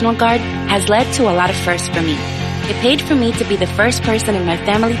National Guard has led to a lot of firsts for me. It paid for me to be the first person in my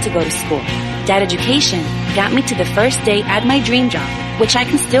family to go to school. That education got me to the first day at my dream job, which I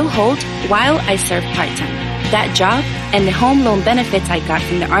can still hold while I serve part-time. That job and the home loan benefits I got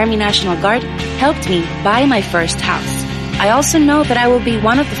from the Army National Guard helped me buy my first house. I also know that I will be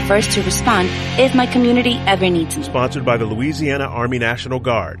one of the first to respond if my community ever needs me. Sponsored by the Louisiana Army National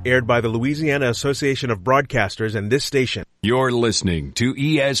Guard. Aired by the Louisiana Association of Broadcasters and this station. You're listening to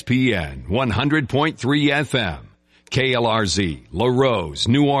ESPN 100.3 FM. KLRZ, LaRose,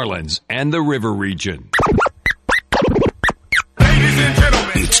 New Orleans, and the River Region. Ladies and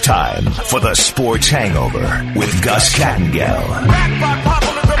gentlemen, it's time for the Sports Hangover with Gus Kattengell. backed by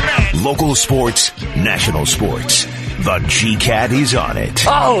popular demand. Local sports, national sports. The G-Cat is on it.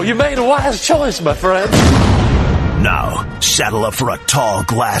 Oh, you made a wise choice, my friend. Now, saddle up for a tall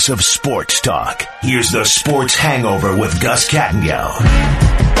glass of sports talk. Here's the Sports Hangover with Gus Kattengell.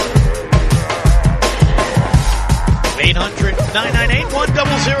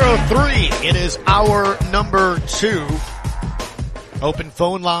 800-998-1003. It is hour number 2. Open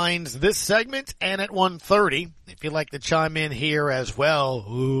phone lines this segment and at 1:30. If you'd like to chime in here as well.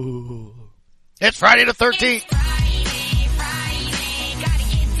 Ooh. It's Friday the 13th.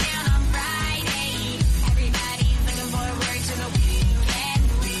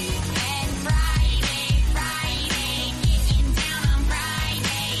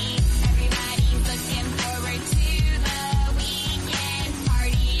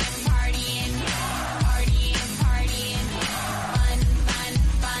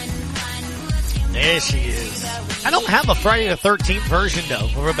 There she is. I don't have a Friday the 13th version, though,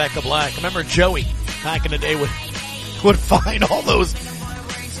 of Rebecca Black. I remember Joey back in the day would find all those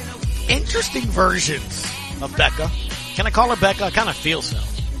interesting versions of Becca. Can I call her Becca? I kind of feel so.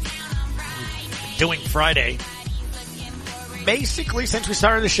 Doing Friday basically since we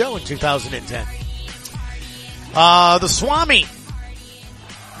started the show in 2010. The Swami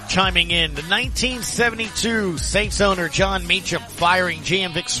chiming in. The 1972 Saints owner John Meacham firing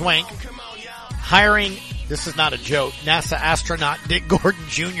GM Vic Swank. Hiring, this is not a joke, NASA astronaut Dick Gordon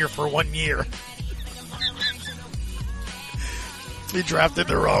Jr. for 1 year. He drafted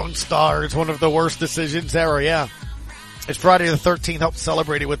the wrong star. It's one of the worst decisions ever, yeah. It's Friday the 13th. Help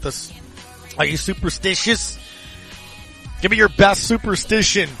celebrate it with us. Are you superstitious? Give me your best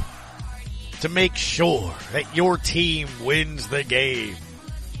superstition to make sure that your team wins the game.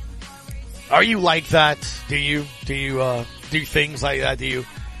 Are you like that? Do you do things like that? Do you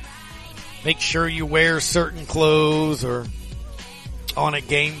make sure you wear certain clothes, or on a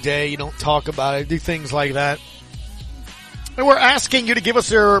game day you don't talk about it, do things like that? And we're asking you to give us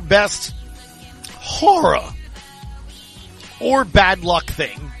your best horror or bad luck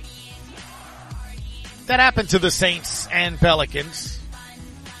thing that happened to the Saints and Pelicans.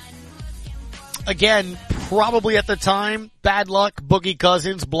 Again, probably at the time, bad luck, Boogie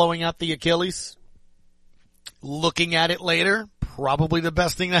Cousins blowing out the Achilles. Looking at it later, probably the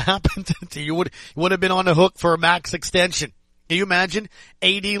best thing that happened to you. Would have been on the hook for a max extension. Can you imagine?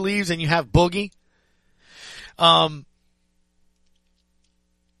 AD leaves and you have Boogie. I'm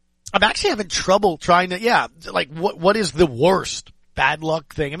actually having trouble trying to, what is the worst bad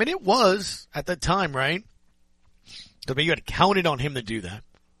luck thing? I mean, it was at the time, right? I mean, you had counted on him to do that.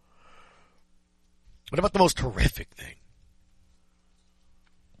 What about the most horrific thing?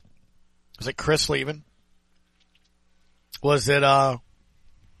 Was it Chris leaving? Was it the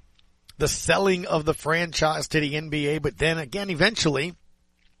selling of the franchise to the NBA? But then again, eventually,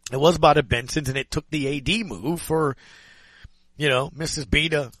 it was Bada Benson's, and it took the AD move for, Mrs. B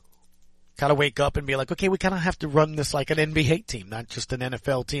to kind of wake up and be like, okay, we kind of have to run this like an NBA team, not just an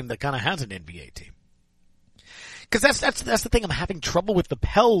NFL team that kind of has an NBA team. Because that's the thing. I'm having trouble with the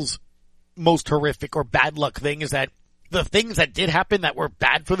Pels' most horrific or bad luck thing, is that the things that did happen that were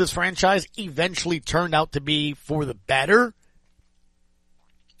bad for this franchise eventually turned out to be for the better.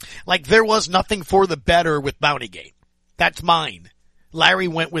 Like, there was nothing for the better with Bountygate. That's mine. Larry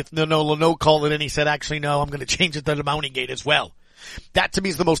went with no call, and then he said, actually, no, I'm going to change it to the Bountygate as well. That to me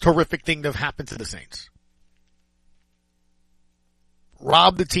is the most horrific thing to have happened to the Saints.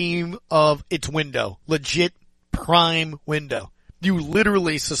 Rob the team of its window. Legit prime window. You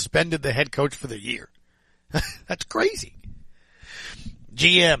literally suspended the head coach for the year. That's crazy.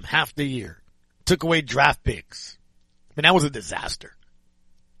 GM, half the year. Took away draft picks. I mean, that was a disaster.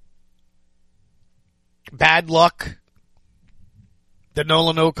 Bad luck. The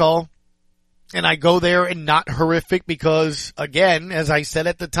no call. And I go there and not horrific because, again, as I said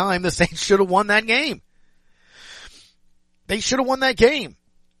at the time, the Saints should have won that game. They should have won that game.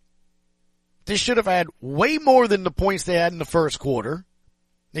 They should have had way more than the points they had in the first quarter.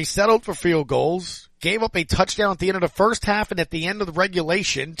 They settled for field goals, gave up a touchdown at the end of the first half and at the end of the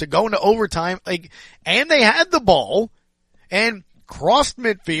regulation to go into overtime, and they had the ball and crossed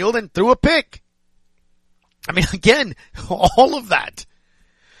midfield and threw a pick. I mean, again, all of that,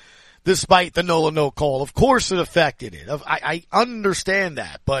 despite the no call. Of course it affected it. I understand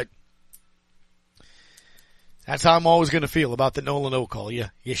that, but that's how I'm always going to feel about the no call. You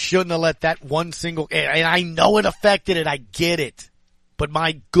shouldn't have let that one single, and I know it affected it. I get it. But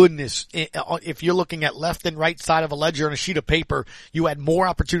my goodness, if you're looking at left and right side of a ledger on a sheet of paper, you had more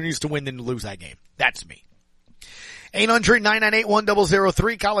opportunities to win than to lose that game. That's me.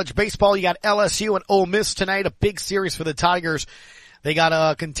 800-998-1003, college baseball. You got LSU and Ole Miss tonight, a big series for the Tigers. They got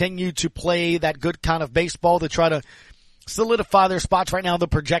to continue to play that good kind of baseball to try to solidify their spots. Right now, the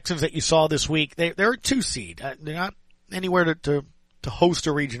projections that you saw this week, they're a 2 seed. They're not anywhere to host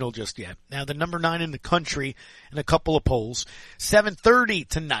a regional just yet. Now, the number 9 in the country in a couple of polls. 7:30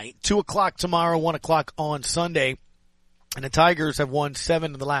 tonight, 2 o'clock tomorrow, 1 o'clock on Sunday. And the Tigers have won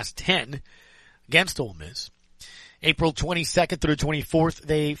 7 of the last 10 against Ole Miss. April 22nd through the 24th,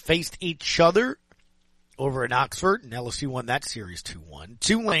 they faced each other over in Oxford, and LSU won that series 2-1.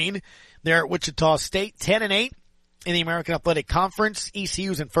 Tulane, they're at Wichita State, 10-8 in the American Athletic Conference.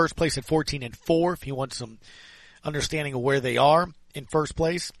 ECU's in first place at 14-4, if you want some understanding of where they are in first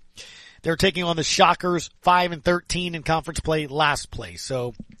place. They're taking on the Shockers, 5-13 in conference play, last place.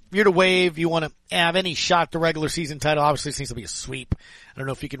 So if you're to wave, you want to have any shot at the regular season title. Obviously, it seems to be a sweep. I don't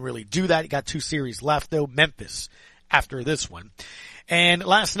know if you can really do that. You got 2 series left, though. Memphis after this one. And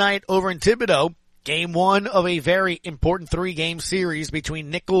last night over in Thibodaux, game 1 of a very important 3-game series between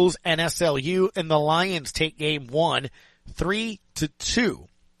Nichols and SLU, and the Lions take game 1 3-2.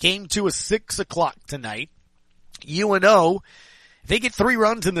 Game 2 is 6 o'clock tonight. UNO, they get 3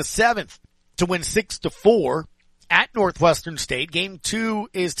 runs in the 7th to win 6-4 at Northwestern State. Game 2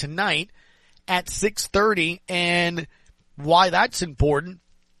 is tonight at 6:30, and why that's important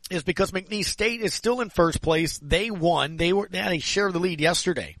is because McNeese State is still in first place. They won. They had a share of the lead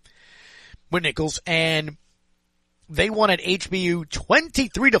yesterday with Nichols, and they won at HBU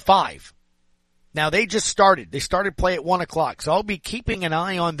 23-5. Now, they just started. They started play at 1 o'clock. So I'll be keeping an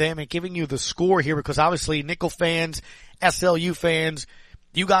eye on them and giving you the score here because obviously Nickel fans, SLU fans,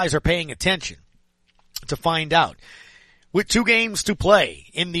 you guys are paying attention to find out. With 2 games to play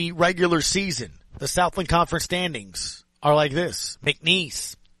in the regular season, the Southland Conference standings are like this.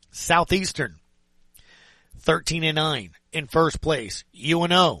 McNeese, Southeastern, 13-9 in first place.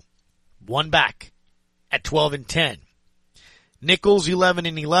 UNO, 1 back at 12-10. Nichols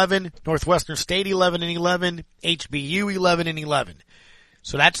 11-11, Northwestern State 11-11, HBU 11-11.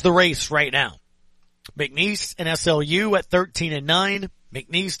 So that's the race right now. McNeese and SLU at 13-9.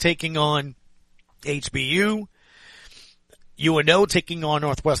 McNeese taking on HBU. UNO taking on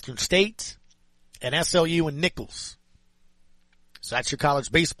Northwestern State, and SLU and Nichols. So that's your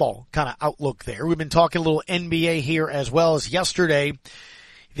college baseball kind of outlook there. We've been talking a little NBA here as well as yesterday.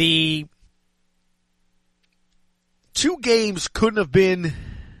 The 2 games couldn't have been,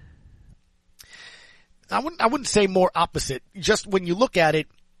 I wouldn't say more opposite. Just when you look at it,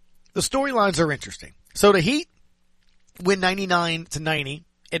 the storylines are interesting. So the Heat win 99-90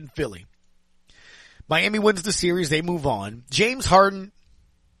 in Philly. Miami wins the series. They move on. James Harden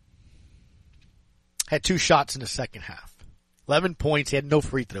had 2 shots in the second half. 11 points. He had no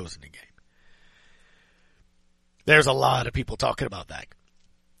free throws in the game. There's a lot of people talking about that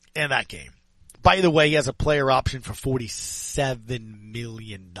in that game. By the way, he has a player option for $47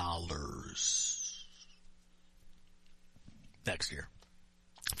 million next year.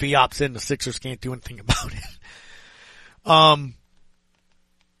 If he opts in, the Sixers can't do anything about it.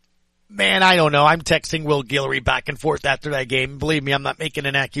 Man, I don't know. I'm texting Will Guillory back and forth after that game. Believe me, I'm not making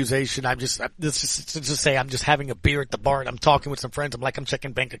an accusation. This is to say I'm just having a beer at the bar and I'm talking with some friends. I'm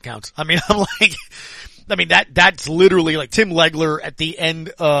checking bank accounts. That's literally like Tim Legler at the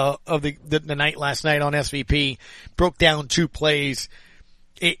end, of the night last night on SVP broke down 2 plays.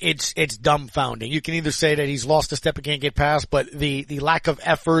 It's dumbfounding. You can either say that he's lost a step and can't get past, but the lack of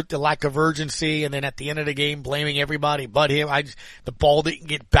effort, the lack of urgency, and then at the end of the game blaming everybody but him. The ball didn't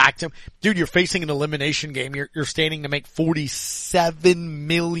get back to him. Dude, you're facing an elimination game. You're standing to make $47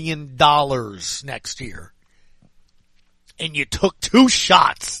 million next year. And you took 2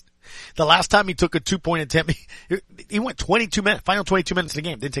 shots. The last time he took a 2-point attempt, he went 22 minutes, final 22 minutes of the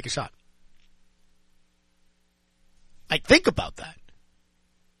game, didn't take a shot. Think about that.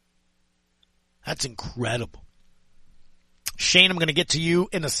 That's incredible. Shane, I'm going to get to you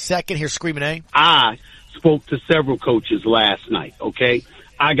in a second here, Screaming A. I spoke to several coaches last night, okay?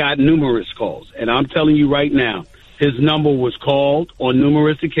 I got numerous calls, and I'm telling you right now, His number was called on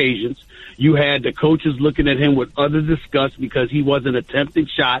numerous occasions. You had the coaches looking at him with utter disgust because he wasn't attempting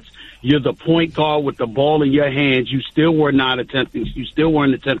shots. You're the point guard with the ball in your hands. You still weren't attempting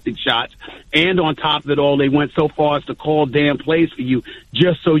shots. And on top of it all, they went so far as to call damn plays for you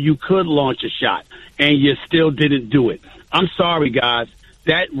just so you could launch a shot. And you still didn't do it. I'm sorry, guys.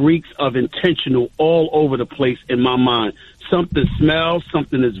 That reeks of intentional all over the place in my mind. Something smells,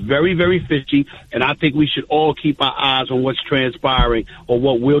 something is very, very fishy, and I think we should all keep our eyes on what's transpiring or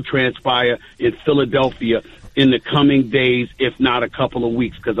what will transpire in Philadelphia in the coming days, if not a couple of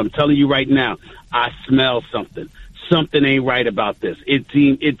weeks, because I'm telling you right now, I smell something. Something ain't right about this. It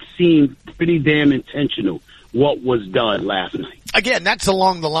seemed pretty damn intentional what was done last night. Again, that's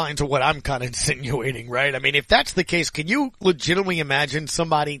along the lines of what I'm kind of insinuating, right? I mean, if that's the case, can you legitimately imagine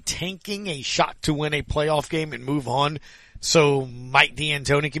somebody tanking a shot to win a playoff game and move on so Mike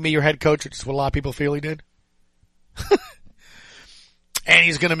D'Antoni can be your head coach, which is what a lot of people feel he did? And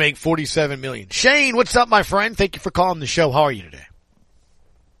he's going to make $47 million. Shane, what's up, my friend? Thank you for calling the show. How are you today?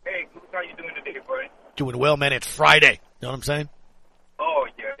 Hey, how you doing today, buddy? Doing well, man. It's Friday. Know what I'm saying? Oh,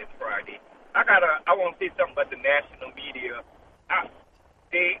 yeah, it's Friday. I want to say something about the national media. I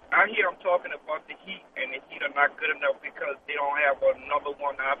hear them talking about the Heat, and the Heat are not good enough because they don't have a number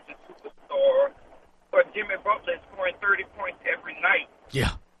one option superstar. But Jimmy Butler is scoring 30 points every night.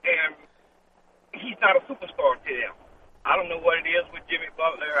 Yeah. And he's not a superstar to them. I don't know what it is with Jimmy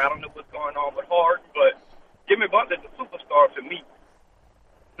Butler. I don't know what's going on with Harden, but Jimmy Butler is a superstar to me.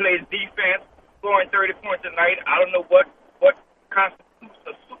 Plays defense, scoring 30 points a night. I don't know what constitutes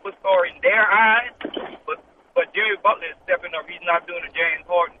a superstar in their eyes, but Jimmy Butler is stepping up. He's not doing the James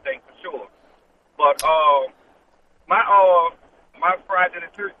Harden thing for sure. But my Friday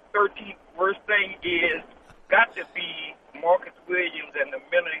the 13th worst thing is got to be Marcus Williams and the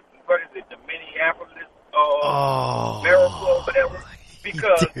Minneapolis Miracle or whatever,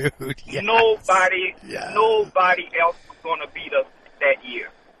 because Dude, yes. nobody Yes. else was going to beat us that year.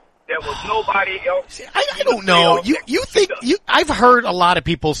 There was nobody else. I don't know. You think I've heard a lot of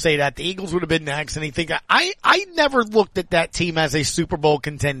people say that the Eagles would have been next, and they think I never looked at that team as a Super Bowl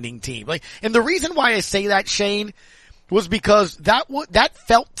contending team. Like, and the reason why I say that, Shane, was because that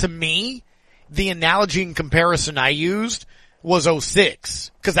felt to me, the analogy and comparison I used was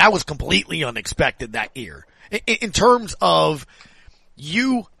 06, because that was completely unexpected that year. In terms of,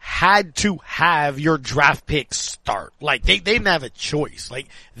 you had to have your draft picks start. Like, they didn't have a choice. Like,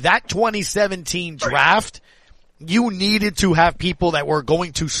 that 2017 draft, you needed to have people that were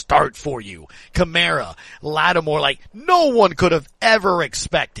going to start for you. Kamara, Lattimore, like, no one could have ever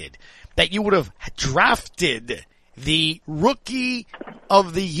expected that you would have drafted the rookie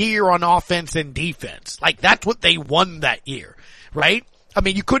of the year on offense and defense. Like, that's what they won that year, right? I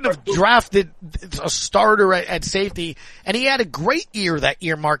mean, you couldn't have drafted a starter at safety, and he had a great year that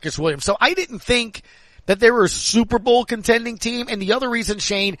year, Marcus Williams. So I didn't think that they were a Super Bowl contending team. And the other reason,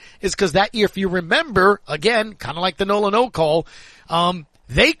 Shane, is because that year, if you remember, again, kind of like the Nolan O call,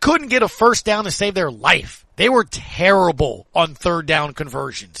 they couldn't get a first down to save their life. They were terrible on third down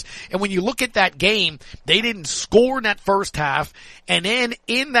conversions. And when you look at that game, they didn't score in that first half. And then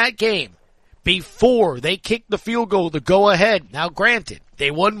in that game, before they kicked the field goal to go ahead. Now granted, they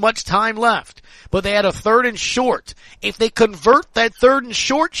wasn't much time left, but they had a 3rd and short. If they convert that 3rd and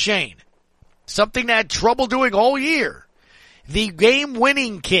short, Shane, something they had trouble doing all year, the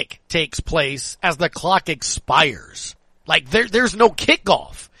game-winning kick takes place as the clock expires. Like, there's no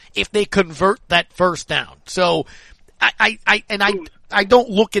kickoff if they convert that first down. So, I don't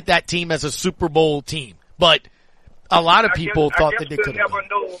look at that team as a Super Bowl team, but a lot of people thought that they could have.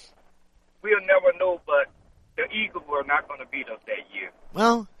 We'll never know, but the Eagles were not going to beat us that year.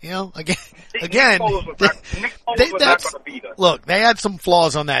 Well, you know, again, Nick Foles was not going to beat us. Look, they had some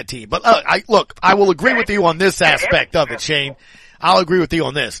flaws on that team, but I will agree with you on this aspect of it, Shane. I'll agree with you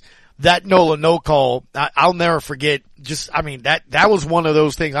on this. That Nolan no call, I'll never forget. That was one of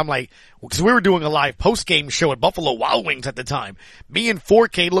those things. I'm like, because we were doing a live post game show at Buffalo Wild Wings at the time. Me and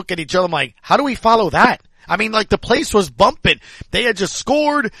 4K look at each other. I'm like, how do we follow that? I mean, like, the place was bumping. They had just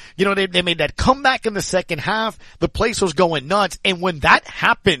scored. You know, they made that comeback in the second half. The place was going nuts. And when that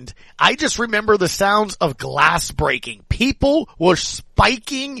happened, I just remember the sounds of glass breaking. People were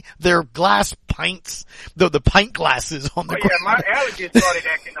spiking their glass pints, the pint glasses on the ground. Yeah, my allergies started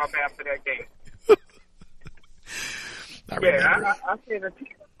acting up after that game. I said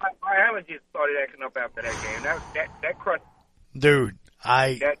my allergies started acting up after that game. That crushed. Dude.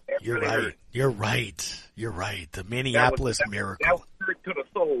 You're right. The Minneapolis Miracle. That was hurt to the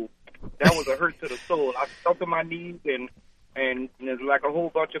soul. That was a hurt to the soul. I felt in my knees, and and there's like a whole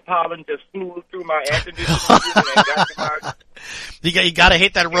bunch of pollen just flew through my air conditioning unit and got to my... You gotta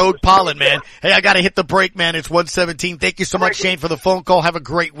hit that road pollen, man. Hey, I gotta hit the break, man. It's 1:17. Thank you so much, Shane, for the phone call. Have a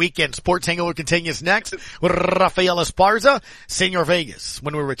great weekend. Sports Hangover continues next with Rafael Esparza, Senor Vegas,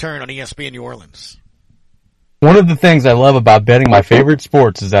 when we return on ESPN New Orleans. One of the things I love about betting my favorite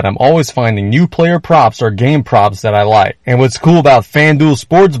sports is that I'm always finding new player props or game props that I like. And what's cool about FanDuel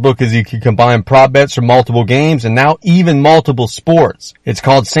Sportsbook is you can combine prop bets from multiple games and now even multiple sports. It's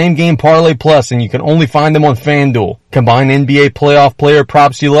called Same Game Parlay Plus, and you can only find them on FanDuel. Combine NBA playoff player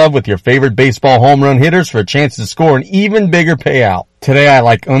props you love with your favorite baseball home run hitters for a chance to score an even bigger payout. Today I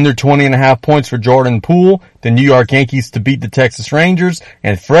like under 20.5 points for Jordan Poole, the New York Yankees to beat the Texas Rangers,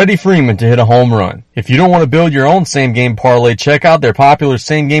 and Freddie Freeman to hit a home run. If you don't want to build your own same-game parlay, check out their popular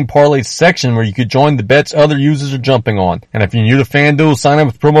same-game parlay section where you could join the bets other users are jumping on. And if you're new to FanDuel, sign up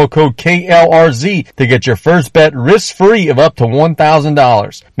with promo code KLRZ to get your first bet risk-free of up to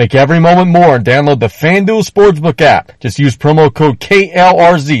 $1,000. Make every moment more and download the FanDuel Sportsbook app. Just use promo code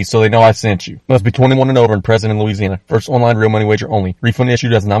KLRZ so they know I sent you. Must be 21 and over and present in Louisiana. First online real money wager only. Refund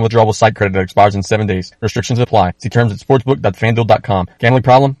issued as a non-withdrawable site credit that expires in 7 days. Restrictions apply. See terms at sportsbook.fanduel.com. Gambling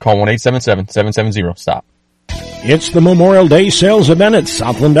problem? Call 1-877-770-STOP. It's the Memorial Day sales event at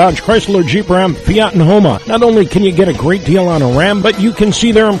Southland Dodge Chrysler Jeep Ram Fiat and Homa. Not only can you get a great deal on a Ram, but you can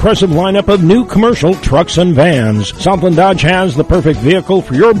see their impressive lineup of new commercial trucks and vans. Southland Dodge has the perfect vehicle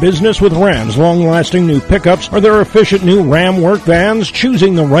for your business with Ram's long-lasting new pickups or their efficient new Ram work vans.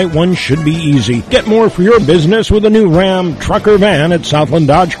 Choosing the right one should be easy. Get more for your business with a new Ram truck or van at Southland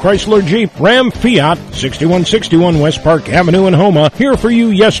Dodge Chrysler Jeep Ram Fiat, 6161 West Park Avenue in Homa. Here for you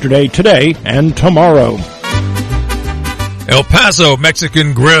yesterday, today, and tomorrow. El Paso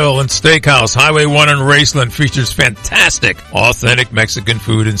Mexican Grill and Steakhouse, Highway 1 in Raceland, features fantastic, authentic Mexican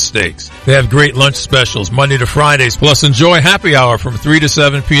food and steaks. They have great lunch specials Monday to Fridays, plus enjoy happy hour from 3 to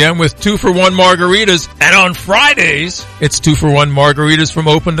 7 p.m. with 2-for-1 margaritas. And on Fridays, it's 2-for-1 margaritas from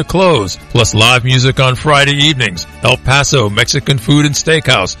open to close, plus live music on Friday evenings. El Paso Mexican Food and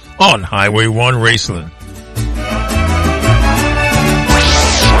Steakhouse on Highway 1 Raceland.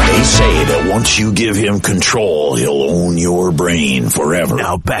 They say that once you give him control, he'll own your brain forever.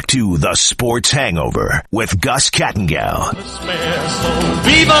 Now back to the Sports Hangover with Gus Kattengell.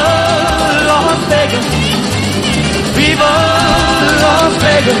 Viva Las Vegas. Viva Las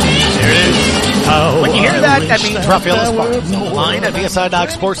Vegas. Here it is. When you hear that, that means Rafael Esparza on the line at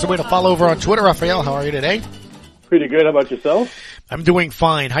VSI Sports. The way to follow over on Twitter. Rafael, how are you today? Pretty good. How about yourself? I'm doing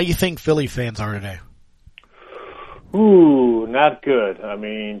fine. How do you think Philly fans are today? Ooh, not good. I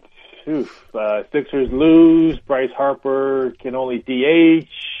mean, Sixers lose. Bryce Harper can only DH.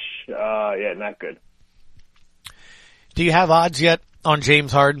 Yeah, not good. Do you have odds yet on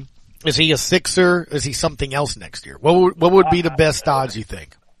James Harden? Is he a Sixer? Is he something else next year? What would be the best odds, you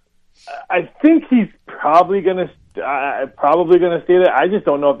think? I think he's probably gonna stay there. I just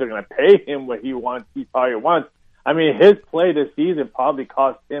don't know if they're gonna pay him what he wants. He probably wants. I mean, his play this season probably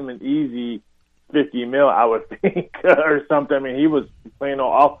cost him an easy $50 million, I would think, or something. I mean, he was playing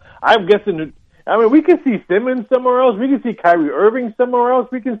off. I'm guessing. I mean, we can see Simmons somewhere else. We can see Kyrie Irving somewhere else.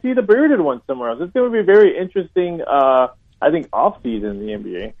 We can see the bearded one somewhere else. It's going to be a very interesting, I think, off season in the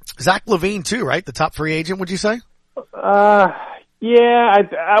NBA. Zach LaVine too, right? The top free agent, would you say? Yeah,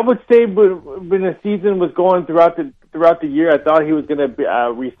 I would say when the season was going throughout the year, I thought he was going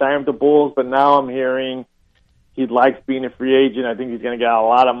to re-sign with the Bulls, but now I'm hearing he likes being a free agent. I think he's going to get a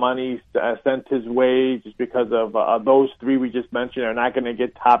lot of money sent his way just because of those three we just mentioned are not going to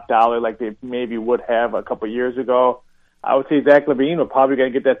get top dollar like they maybe would have a couple years ago. I would say Zach LaVine will probably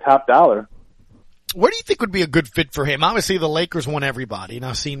going to get that top dollar. Where do you think would be a good fit for him? Obviously, the Lakers want everybody, and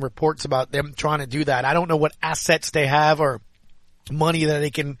I've seen reports about them trying to do that. I don't know what assets they have or money that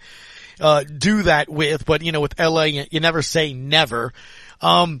they can do that with, but, you know, with LA, you never say never.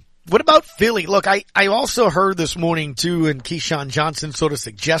 What about Philly? Look, I also heard this morning too, and Keyshawn Johnson sort of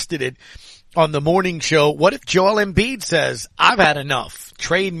suggested it on the morning show. What if Joel Embiid says, I've had enough,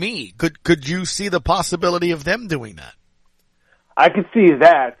 trade me? Could you see the possibility of them doing that? I could see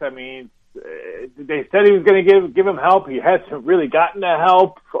that. I mean, they said he was going to give him help. He hasn't really gotten the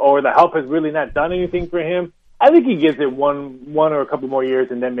help, or the help has really not done anything for him. I think he gives it one or a couple more years,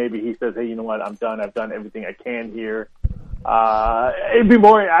 and then maybe he says, hey, you know what, I'm done. I've done everything I can here. I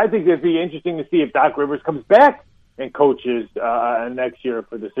think it'd be interesting to see if Doc Rivers comes back and coaches next year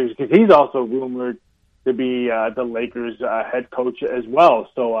for the Sixers, because he's also rumored to be the Lakers head coach as well.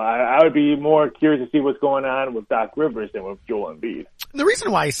 So I would be more curious to see what's going on with Doc Rivers than with Joel Embiid. The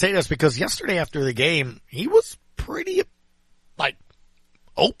reason why I say this is because yesterday after the game, he was pretty,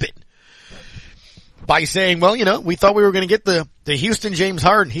 open by saying, well, we thought we were going to get the Houston James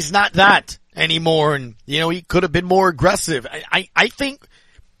Harden. He's not that anymore. And, he could have been more aggressive. I think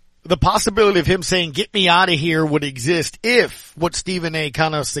the possibility of him saying, get me out of here would exist if what Stephen A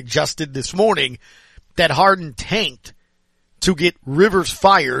kind of suggested this morning, that Harden tanked to get Rivers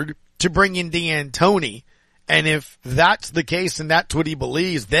fired to bring in D'Antoni. And if that's the case and that's what he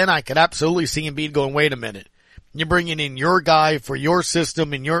believes, then I could absolutely see Embiid going, wait a minute. You're bringing in your guy for your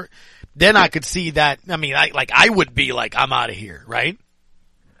system and then I could see that. I mean, I would be like, I'm out of here, right?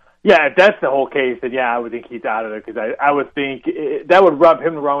 Yeah, if that's the whole case, then yeah, I would think he's out of there because I would think that would rub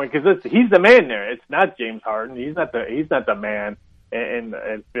him the wrong way because he's the man there. It's not James Harden. He's not the man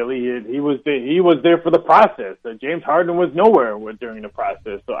in Philly. He was there for the process. James Harden was nowhere during the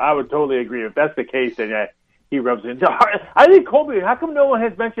process. So I would totally agree. If that's the case, then yeah, he rubs it. I think Kobe. How come no one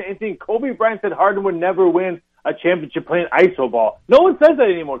has mentioned anything? Kobe Bryant said Harden would never win a championship playing iso ball. No one says that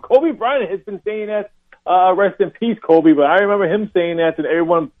anymore. Kobe Bryant has been saying that. Rest in peace, Kobe. But I remember him saying that, and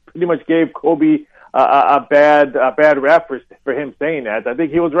everyone pretty much gave Kobe a bad rap for him saying that. I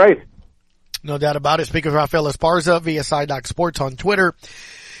think he was right. No doubt about it. Speaking of Rafael Esparza via Sidedoc Sports on Twitter.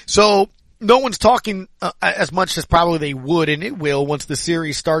 So no one's talking as much as probably they would, and it will once the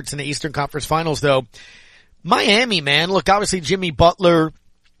series starts in the Eastern Conference Finals, though. Miami, man. Look, obviously Jimmy Butler,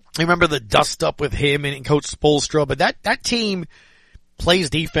 I remember the dust up with him and Coach Spoelstra, but that team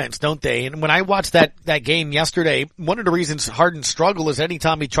plays defense, don't they? And when I watched that game yesterday, one of the reasons Harden struggled is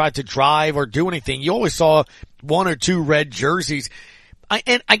anytime he tried to drive or do anything, you always saw one or two red jerseys.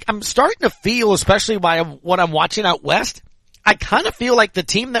 I'm starting to feel, especially by what I'm watching out west, I kind of feel like the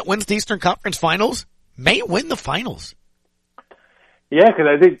team that wins the Eastern Conference Finals may win the finals. Yeah, because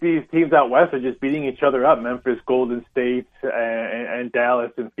I think these teams out west are just beating each other up. Memphis, Golden State, and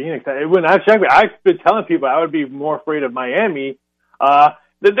Dallas and Phoenix. When I've been telling people I would be more afraid of Miami.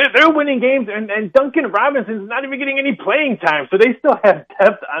 They're winning games, and Duncan Robinson's not even getting any playing time, so they still have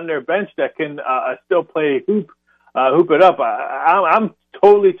depth on their bench that can still play hoop it up. I'm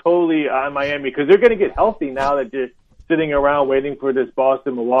totally on Miami because they're going to get healthy now that they're sitting around waiting for this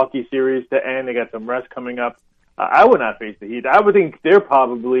Boston-Milwaukee series to end. They got some rest coming up. I would not face the Heat. I would think they're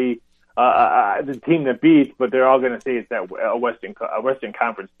probably the team that beats, but they're all going to say it's that Western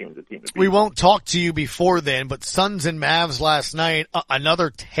Conference team is the team that beats. We won't talk to you before then, but Suns and Mavs last night, another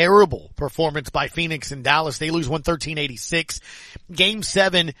terrible performance by Phoenix and Dallas. They lose 113-86. Game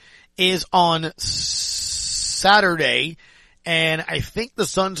 7 is on Saturday, and I think the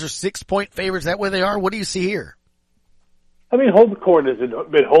Suns are 6-point favorites. Is that where they are? What do you see here? I mean, home court has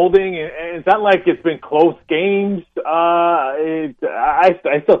been holding, and it's not like it's been close games. I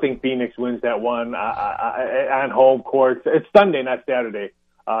still think Phoenix wins that one on home court. It's Sunday, not Saturday.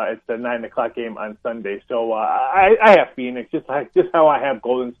 It's the 9 o'clock game on Sunday. So I have Phoenix, just how I have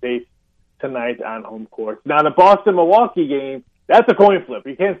Golden State tonight on home court. Now, the Boston-Milwaukee game, that's a coin flip.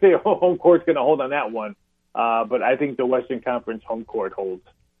 You can't say home court's going to hold on that one. But I think the Western Conference home court holds.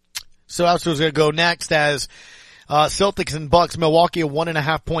 So that's what's going to go next as Celtics and Bucks. Milwaukee a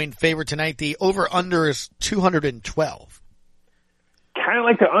 1.5 point favorite tonight. The over-under is 212. Kind of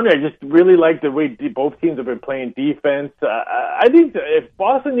like the under. I just really like the way both teams have been playing defense. I think if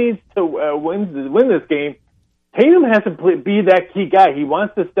Boston needs to win this game, Tatum has to be that key guy. He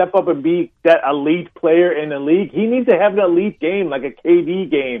wants to step up and be that elite player in the league. He needs to have an elite game, like a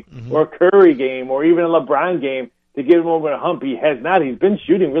KD game or a Curry game or even a LeBron game to get him over the hump. He has not. He's been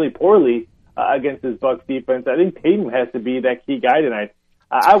shooting really poorly against his Bucks defense. I think Tatum has to be that key guy tonight.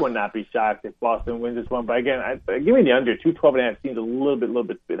 I would not be shocked if Boston wins this one. But again, give me the under. 212.5 seems a little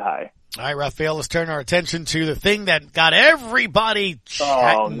bit high. All right, Raphael, let's turn our attention to the thing that got everybody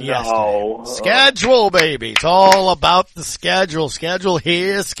chatting yesterday. Schedule, baby. It's all about the schedule. Schedule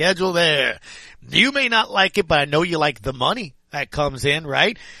here, schedule there. You may not like it, but I know you like the money that comes in,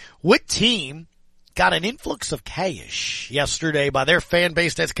 right? What team got an influx of cash yesterday by their fan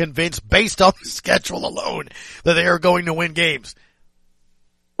base that's convinced, based on the schedule alone, that they are going to win games?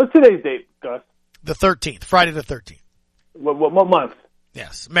 What's today's date, Gus? The 13th, Friday the 13th. What month?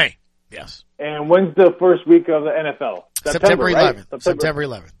 Yes, May. Yes. And when's the first week of the NFL? September 11th. Right? September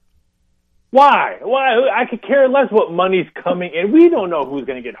 11th. Why? I could care less what money's coming in. We don't know who's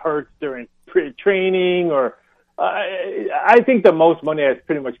going to get hurt during training or I think the most money has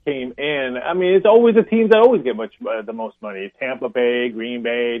pretty much came in. I mean, it's always the teams that always get the most money. Tampa Bay, Green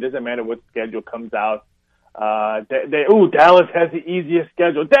Bay, doesn't matter what schedule comes out. Dallas has the easiest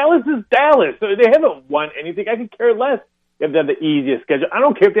schedule. Dallas is Dallas. So they haven't won anything. I could care less if they have the easiest schedule. I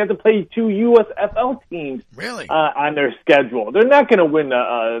don't care if they have to play 2 USFL teams really on their schedule. They're not going to win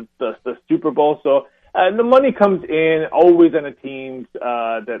the Super Bowl. So the money comes in always on the teams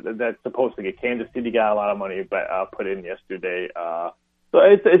that's supposed to get. Kansas City got a lot of money put in yesterday. So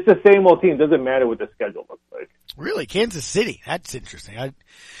it's the same old team. Doesn't matter what the schedule looks like. Really? Kansas City? That's interesting. I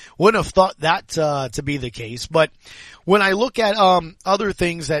wouldn't have thought that to be the case. But when I look at other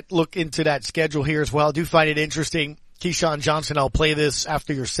things that look into that schedule here as well, I do find it interesting. Keyshawn Johnson, I'll play this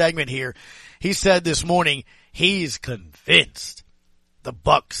after your segment here. He said this morning he's convinced the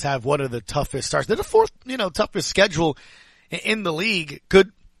Bucs have one of the toughest starts. They're the fourth, toughest schedule in the league.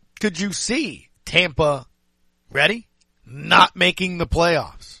 Could you see Tampa ready? Not making the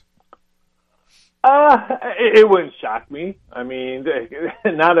playoffs? It wouldn't shock me. I mean,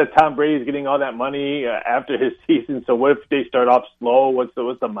 now that Tom Brady's getting all that money after his season, so what if they start off slow? What's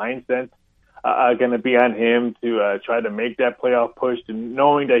the mindset going to be on him to try to make that playoff push, and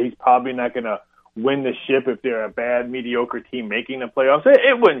knowing that he's probably not going to win the ship if they're a bad, mediocre team making the playoffs?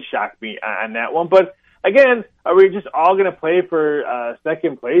 It wouldn't shock me on that one. But again, are we just all going to play for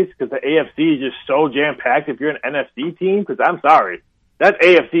second place because the AFC is just so jam-packed if you're an NFC team? Because I'm sorry, that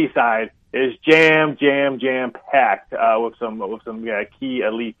AFC side is jam-packed with some key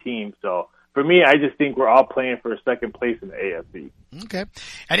elite teams. So for me, I just think we're all playing for second place in the AFC. Okay.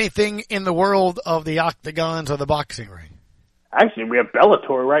 Anything in the world of the octagons or the boxing ring? Actually, we have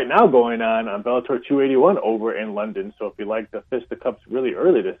Bellator right now going on Bellator 281 over in London. So if you like the fisticuffs really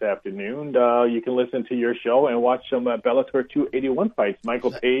early this afternoon, you can listen to your show and watch some Bellator 281 fights.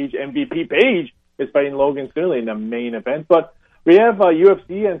 Michael Page, MVP Page, is fighting Logan Sterling in the main event. But we have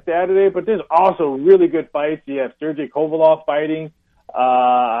UFC on Saturday, but there's also really good fights. You have Sergey Kovalev fighting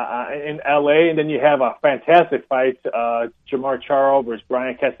in LA, and then you have a fantastic fight, Jamar Charlo versus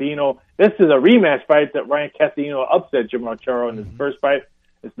Brian Casino. This is a rematch fight that Brian Casino upset Jamar Charlo in his first fight.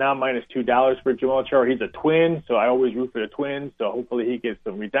 It's now -$2 for Jamar Charlo. He's a twin, so I always root for the twins, so hopefully he gets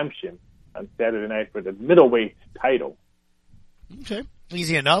some redemption on Saturday night for the middleweight title. Okay,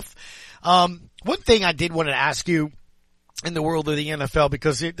 easy enough. One thing I did want to ask you in the world of the NFL,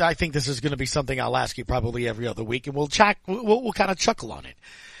 because I think this is going to be something I'll ask you probably every other week, and we'll kind of chuckle on it.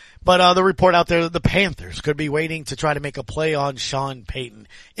 But the report out there that the Panthers could be waiting to try to make a play on Sean Payton.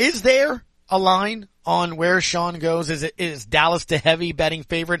 Is there a line on where Sean goes? Is Dallas the heavy betting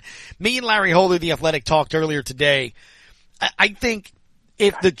favorite? Me and Larry Holder, the Athletic, talked earlier today. I think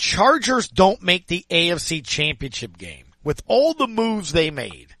if the Chargers don't make the AFC Championship game with all the moves they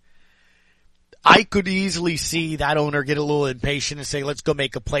made, I could easily see that owner get a little impatient and say, let's go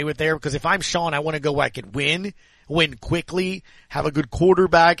make a play with there. Because if I'm Sean, I want to go where I can win quickly, have a good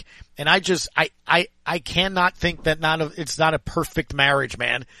quarterback. And I cannot think that it's not a perfect marriage,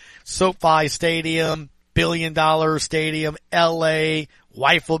 man. SoFi Stadium, $1 billion stadium, LA,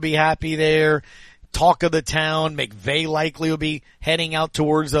 wife will be happy there. Talk of the town. McVay likely will be heading out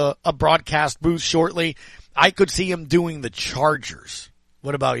towards a broadcast booth shortly. I could see him doing the Chargers.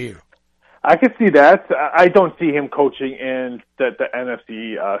 What about you? I could see that. I don't see him coaching in the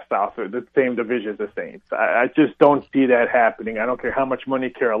NFC South, or the same division as the Saints. I just don't see that happening. I don't care how much money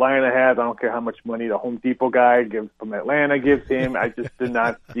Carolina has. I don't care how much money the Home Depot guy from Atlanta gives him. I just did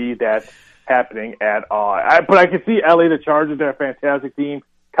not see that happening at all. But I can see LA, the Chargers. They're a fantastic team.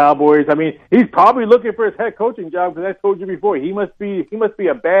 Cowboys. I mean, he's probably looking for his head coaching job, because I told you before, he must be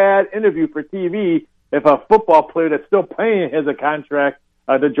a bad interview for TV if a football player that's still playing has a contract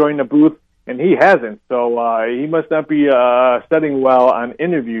to join the booth. And he hasn't, so he must not be studying well on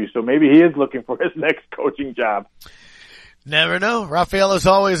interviews. So maybe he is looking for his next coaching job. Never know. Raphael, as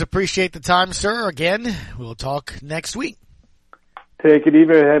always, appreciate the time, sir. Again, we'll talk next week. Take it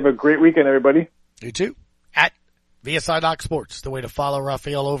easy. Have a great weekend, everybody. You too. At VSI Doc Sports, the way to follow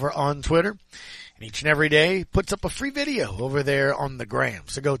Raphael over on Twitter. And each and every day puts up a free video over there on the gram.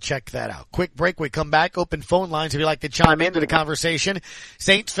 So go check that out. Quick break. We come back. Open phone lines if you'd like to chime into the conversation.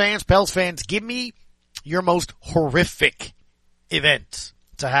 Saints fans, Pels fans, give me your most horrific event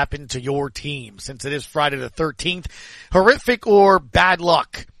to happen to your team, since it is Friday the 13th. Horrific or bad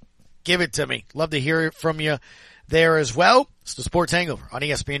luck? Give it to me. Love to hear it from you there as well. It's the Sports Hangover on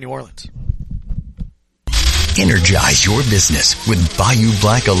ESPN New Orleans. Energize your business with Bayou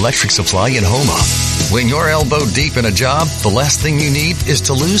Black Electric Supply in Houma. When you're elbow deep in a job, the last thing you need is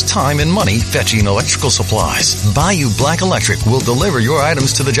to lose time and money fetching electrical supplies. Bayou Black Electric will deliver your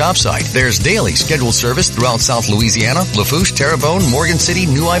items to the job site. There's daily scheduled service throughout South Louisiana, Lafourche, Terrebonne, Morgan City,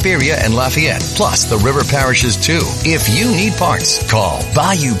 New Iberia, and Lafayette, plus the river parishes too. If you need parts, call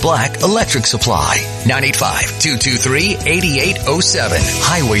Bayou Black Electric Supply. 985-223-8807.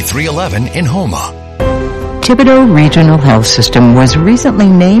 Highway 311 in Houma. Thibodaux Regional Health System was recently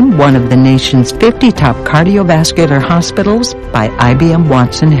named one of the nation's 50 top cardiovascular hospitals by IBM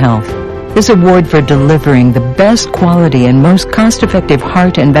Watson Health. This award for delivering the best quality and most cost-effective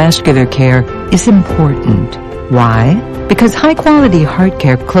heart and vascular care is important. Why? Because high-quality heart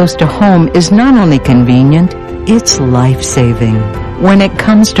care close to home is not only convenient, it's life-saving. When it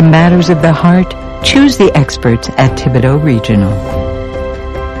comes to matters of the heart, choose the experts at Thibodeau Regional.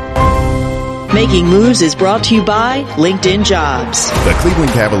 Making Moves is brought to you by LinkedIn Jobs. The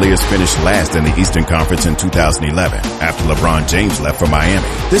Cleveland Cavaliers finished last in the Eastern Conference in 2011 after LeBron James left for Miami.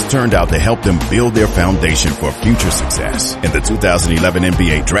 This turned out to help them build their foundation for future success. In the 2011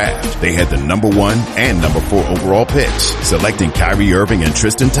 NBA Draft, they had the number 1 and number 4 overall picks, selecting Kyrie Irving and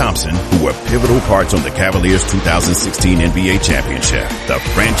Tristan Thompson, who were pivotal parts on the Cavaliers' 2016 NBA championship, the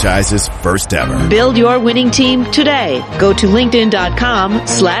franchise's first ever. Build your winning team today. Go to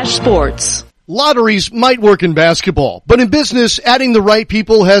linkedin.com/sports. Lotteries might work in basketball, but in business, adding the right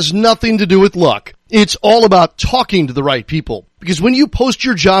people has nothing to do with luck. It's all about talking to the right people. Because when you post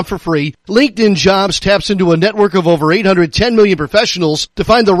your job for free, LinkedIn Jobs taps into a network of over 810 million professionals to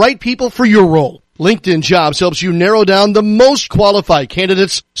find the right people for your role. LinkedIn Jobs helps you narrow down the most qualified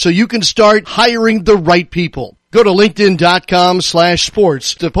candidates so you can start hiring the right people. Go to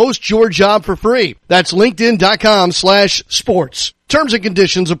linkedin.com/sports to post your job for free. That's linkedin.com/sports. Terms and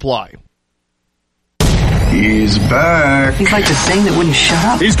conditions apply. He's back. He's like the thing that wouldn't shut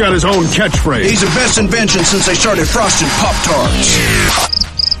up. He's got his own catchphrase. He's the best invention since they started frosted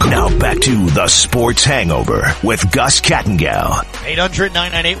Pop-Tarts. Now back to the Sports Hangover with Gus Kattengell.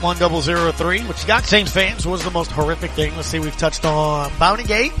 800-998-1003. What you got, Saints fans? What was the most horrific thing? Let's see, we've touched on Bounty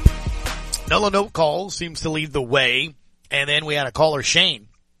Gate. No call seems to lead the way. And then we had a caller, Shane,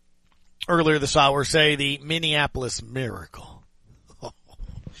 earlier this hour say the Minneapolis Miracle.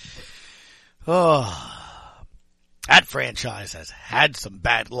 Oh, that franchise has had some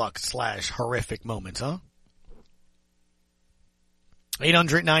bad luck / horrific moments, huh?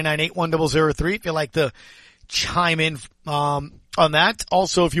 800-998-1003 if you'd like to chime in on that.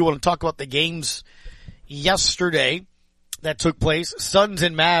 Also, if you want to talk about the games yesterday that took place, Suns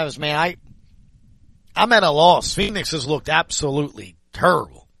and Mavs, man, I'm at a loss. Phoenix has looked absolutely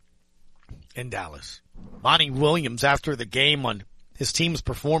terrible in Dallas. Monty Williams, after the game on his team's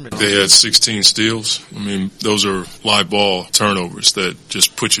performance. They had 16 steals. I mean, those are live ball turnovers that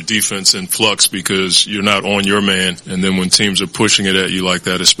just put your defense in flux because you're not on your man. And then when teams are pushing it at you like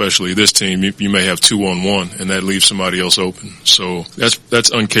that, especially this team, you may have 2-on-1 and that leaves somebody else open. So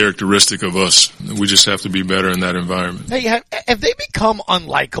that's uncharacteristic of us. We just have to be better in that environment. Hey, have they become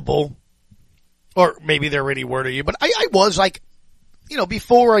unlikable? Or maybe they already were to you, but I was like, you know,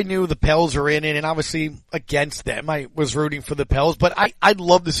 before I knew the Pels are in it, and obviously against them, I was rooting for the Pels, but I'd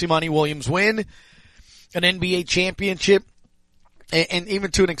love to see Monty Williams win an NBA championship, and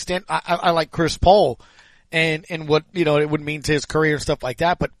even to an extent, I like Chris Paul, and what, you know, it would mean to his career and stuff like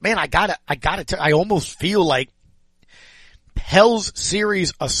that, but man, I almost feel like Pels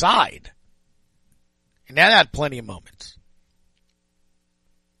series aside, and that had plenty of moments.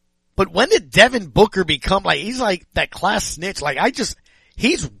 But when did Devin Booker become he's like that class snitch?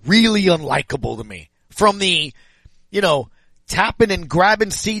 He's really unlikable to me. From the, you know, tapping and grabbing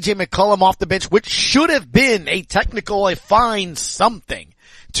CJ McCollum off the bench, which should have been a fine something,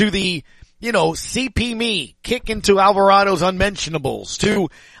 to the, you know, CP me, kick into Alvarado's unmentionables, to,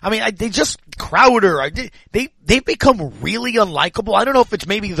 they just, Crowder, they've become really unlikable. I don't know if it's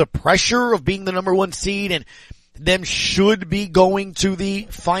maybe the pressure of being the number 1 seed and them should be going to the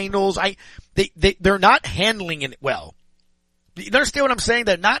finals. They're not handling it well. You understand what I'm saying?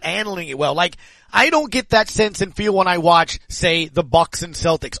 They're not handling it well. I don't get that sense and feel when I watch, say, the Bucks and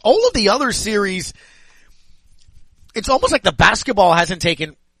Celtics. All of the other series, it's almost like the basketball hasn't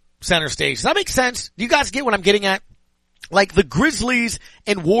taken center stage. Does that make sense? Do you guys get what I'm getting at? Like the Grizzlies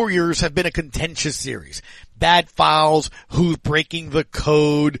and Warriors have been a contentious series. Bad fouls, who's breaking the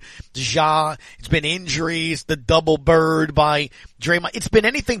code, Ja, it's been injuries, the double bird by Draymond. It's been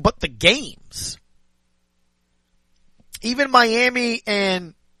anything but the games. Even Miami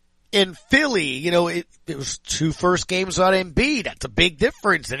and in Philly, you know, it was 2 first games without Embiid. That's a big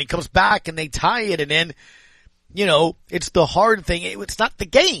difference. And he comes back and they tie it, and then, you know, it's the hard thing. It's not the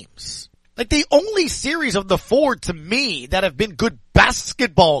games. Like the only series of the 4 to me that have been good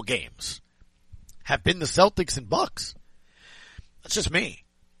basketball games have been the Celtics and Bucks. That's just me.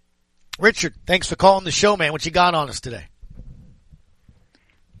 Richard, thanks for calling the show, man. What you got on us today?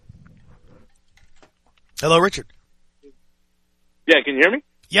 Hello, Richard. Yeah, can you hear me?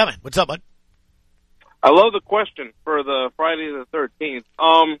 Yeah, man. What's up, bud? I love the question for the Friday the 13th.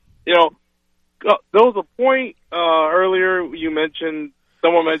 You know, there was a point earlier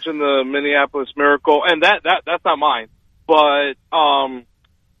someone mentioned the Minneapolis Miracle, and that's not mine. But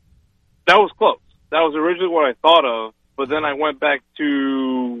that was close. That was originally what I thought of, but then I went back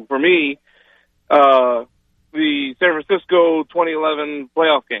to, for me, the San Francisco 2011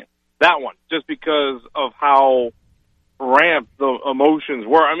 playoff game. That one, just because of how ramped the emotions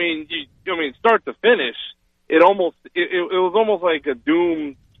were. I mean, start to finish, it was almost like a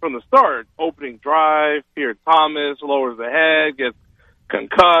doom from the start. Opening drive, Pierre Thomas lowers the head, gets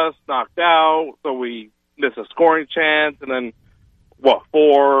concussed, knocked out, so we miss a scoring chance, and then,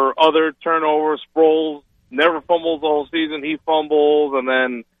 4 other turnovers. Sproles never fumbles the whole season. He fumbles, and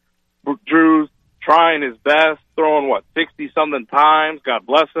then Drew's trying his best, throwing, 60-something times, God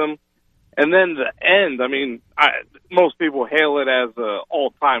bless him. And then the end, I mean, most people hail it as an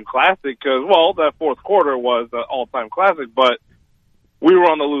all-time classic because, that fourth quarter was an all-time classic, but we were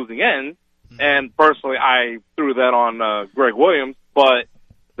on the losing end, and personally I threw that on Greg Williams, but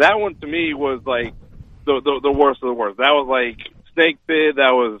that one to me was like the worst of the worst. That was like snake bit,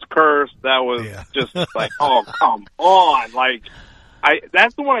 that was cursed, that was just like, oh, come on. Like,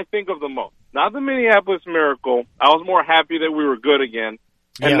 that's the one I think of the most. Not the Minneapolis Miracle. I was more happy that we were good again.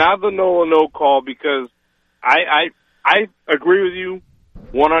 And not the no call, because I agree with you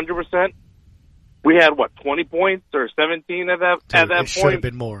 100%. We had 20 points or 17 at that point. Should have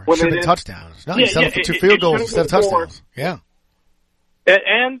been more. Should have been touchdowns. No, you settled for 2 field goals instead of touchdowns. Yeah.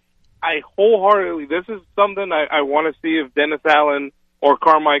 And I wholeheartedly, this is something I want to see if Dennis Allen or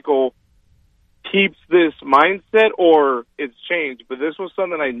Carmichael keeps this mindset or it's changed. But this was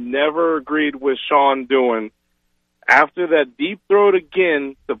something I never agreed with Sean doing. After that deep throw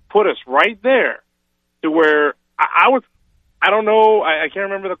again to put us right there to where I don't know, I can't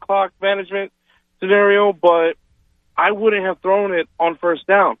remember the clock management scenario, but I wouldn't have thrown it on first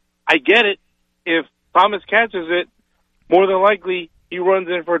down. I get it. If Thomas catches it, more than likely he runs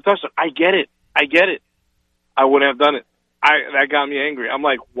in for a touchdown. I get it. I wouldn't have done it. That got me angry. I'm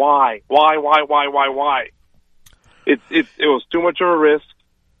like, why? It was too much of a risk.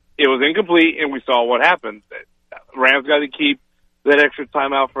 It was incomplete, and we saw what happened. Rams got to keep that extra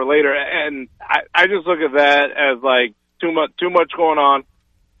timeout for later, and I just look at that as like too much going on.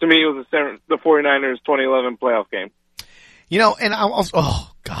 To me, it was the 49ers 2011 playoff game. And I also,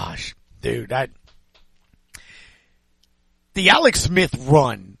 oh gosh, dude, the Alex Smith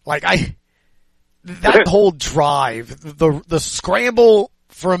run, that whole drive, the scramble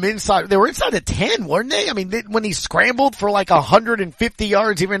from inside, they were inside the 10, weren't they? I mean, when he scrambled for 150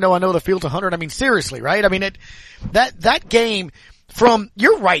 yards, even though I know the field's 100, I mean, seriously, right? I mean, that game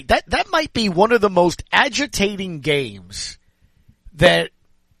you're right, that might be one of the most agitating games that,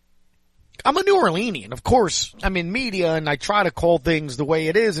 I'm a New Orleanian, of course, I'm in media and I try to call things the way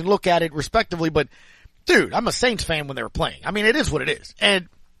it is and look at it respectively, but dude, I'm a Saints fan when they were playing. I mean, it is what it is. And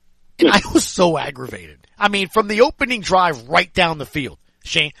I was so aggravated. I mean, from the opening drive right down the field.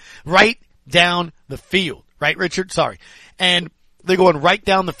 Shane, right down the field. Right, Richard? Sorry. And they're going right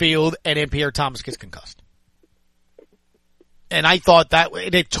down the field, and then Pierre Thomas gets concussed. And I thought that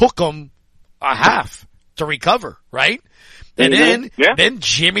it took them a half to recover, right? And then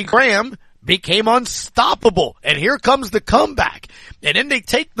Jimmy Graham became unstoppable. And here comes the comeback. And then they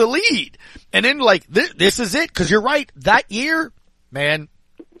take the lead. And then this is it. Cause you're right. That year, man,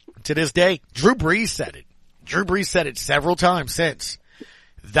 to this day, Drew Brees said it. Drew Brees said it several times since.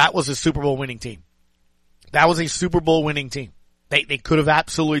 That was a Super Bowl winning team. That was a Super Bowl winning team. They could have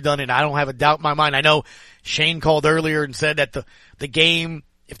absolutely done it. I don't have a doubt in my mind. I know Shane called earlier and said that the game,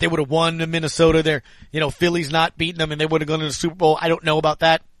 if they would have won in Minnesota, Philly's not beating them and they would have gone to the Super Bowl. I don't know about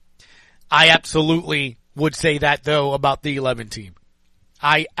that. I absolutely would say that though about the 11 team.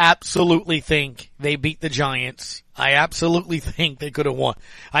 I absolutely think they beat the Giants. I absolutely think they could have won.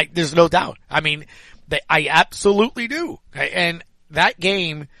 There's no doubt. I mean, I absolutely do. And that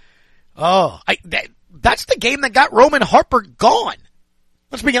game, that's the game that got Roman Harper gone.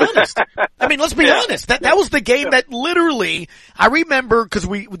 Let's be honest. I mean, let's be honest. That was the game that literally, I remember, cause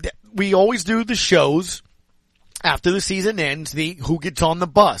we always do the shows after the season ends, who gets on the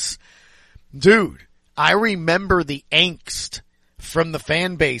bus. Dude, I remember the angst from the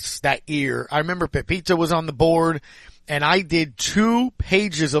fan base that year. I remember Pepito was on the board and I did 2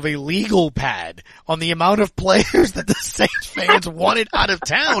 pages of a legal pad on the amount of players that the Saints fans wanted out of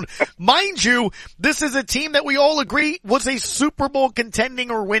town. Mind you, this is a team that we all agree was a Super Bowl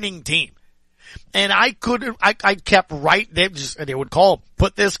contending or winning team. And I kept right, they would call,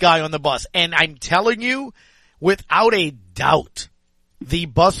 put this guy on the bus. And I'm telling you, without a doubt, the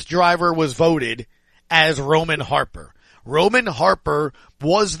bus driver was voted as Roman Harper. Roman Harper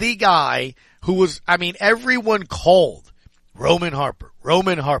was the guy who was, everyone called Roman Harper.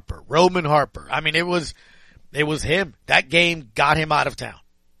 I mean, it was him. That game got him out of town.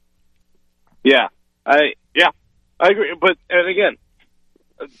 Yeah, I agree. But and again,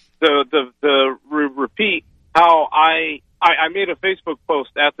 the repeat how I made a Facebook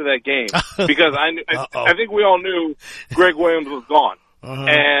post after that game because I think we all knew Greg Williams was gone,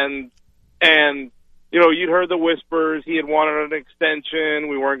 and you'd heard the whispers. He had wanted an extension.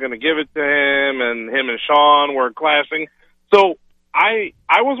 We weren't going to give it to him, and him and Sean were clashing. So I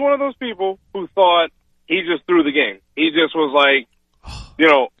was one of those people who thought he just threw the game. He just was like,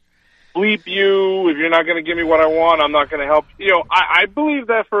 bleep you. If you're not going to give me what I want, I'm not going to help. I believed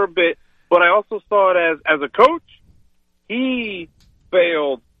that for a bit, but I also saw it as a coach, he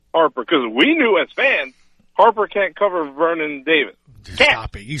failed Harper because we knew as fans Harper can't cover Vernon Davis.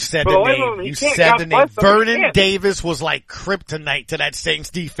 Stop it. You said the name. You said the name. Vernon Davis was like kryptonite to that Saints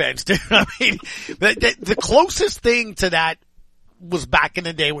defense, dude. I mean, the closest thing to that was back in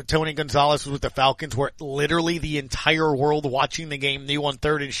the day when Tony Gonzalez was with the Falcons, where literally the entire world watching the game knew on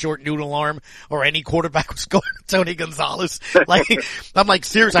 3rd and short noodle arm or any quarterback was going to Tony Gonzalez. Like, I'm like,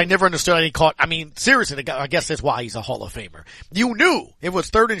 serious. I never understood any caught. I mean, seriously, I guess that's why he's a Hall of Famer. You knew it was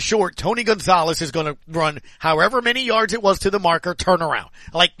 3rd and short. Tony Gonzalez is going to run however many yards it was to the marker, turn around.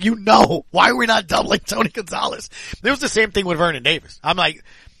 Like, why are we not doubling Tony Gonzalez? It was the same thing with Vernon Davis. I'm like,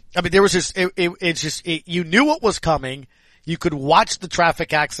 there was just, you knew what was coming. You could watch the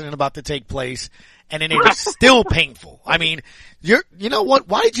traffic accident about to take place, and then it was still painful. I mean, you know what?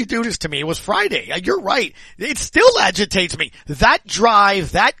 Why did you do this to me? It was Friday. You're right. It still agitates me. That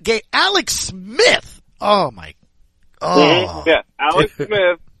drive, that game, Alex Smith. Oh my. Oh. Yeah, Alex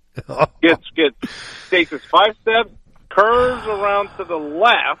Smith takes his 5 steps, curves around to the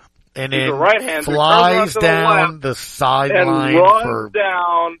left. And he's then a right-hander, flies down the sideline and runs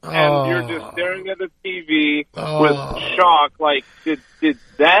down, and you're just staring at the TV with shock. Like, did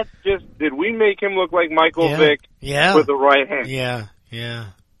we make him look like Michael Vick with the right hand? Yeah.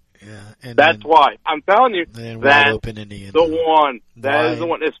 And that's why I'm telling you that's open in the end. the one. That is the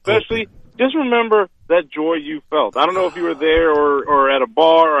one. Especially, just remember that joy you felt. I don't know if you were there or at a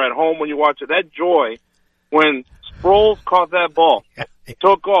bar or at home when you watch it. That joy when Sproles caught that ball.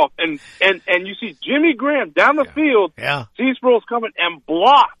 Took off, and you see Jimmy Graham down the field, see Sproles coming and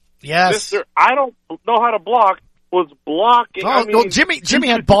block. Yes. Mr. I don't know how to block, was blocking. No, Jimmy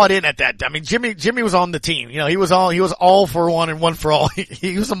had bought in at that. I mean, Jimmy was on the team. He was all for one and one for all.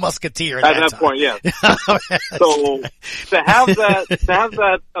 He was a musketeer at that time. Point, yeah. So to have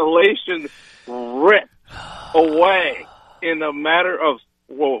that elation ripped away in a matter of,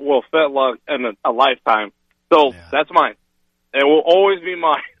 felt like in a lifetime. So that's mine. It will always be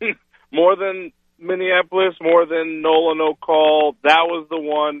mine. More than Minneapolis, more than Nola no call. That was the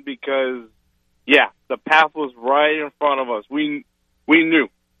one because, the path was right in front of us. We knew.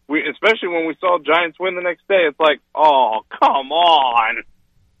 Especially when we saw Giants win the next day. It's like, oh, come on.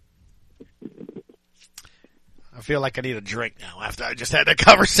 I feel like I need a drink now after I just had that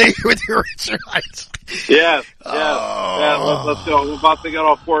conversation with you, Richard. Yes. Let's go. We're about to get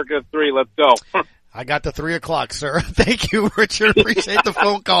off work at 3. Let's go. I got the 3 o'clock, sir. Thank you, Richard. Appreciate the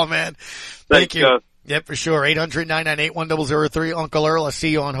phone call, man. Thank you. Guys. Yep, for sure. 800-998-1003. Uncle Earl, I see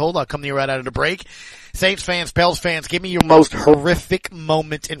you on hold. I'll come to you right out of the break. Saints fans, Pels fans, give me your most horrific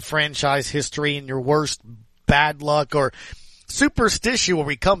moment in franchise history and your worst bad luck or superstition. When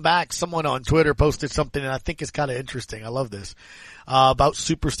we come back, someone on Twitter posted something and I think it's kind of interesting. I love this. About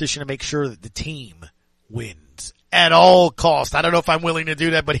superstition to make sure that the team wins at all costs. I don't know if I'm willing to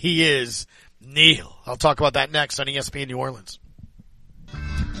do that, but he is. Neil. I'll talk about that next on ESPN New Orleans. Would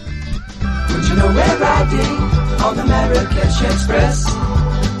you know we're riding on the Marrakesh Express?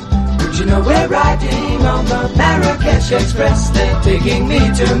 Would you know we're riding on the Marrakesh Express? They're taking me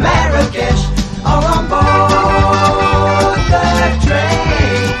to Marrakesh, all on board the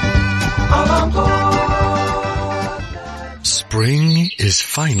train, all on board. Spring is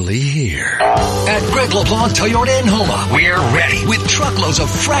finally here. At Greg LeBlanc Toyota in Houma, we're ready with truckloads of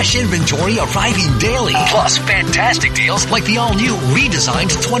fresh inventory arriving daily. Plus fantastic deals like the all-new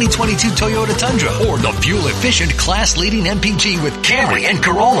redesigned 2022 Toyota Tundra or the fuel-efficient class-leading MPG with Camry and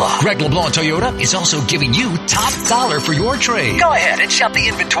Corolla. Greg LeBlanc Toyota is also giving you top dollar for your trade. Go ahead and shop the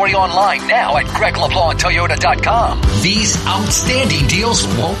inventory online now at GregLeBlancToyota.com. These outstanding deals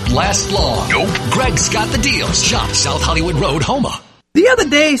won't last long. Nope. Greg's got the deals. Shop South Hollywood Road, Houma. The other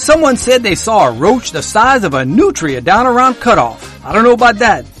day, someone said they saw a roach the size of a nutria down around Cutoff. I don't know about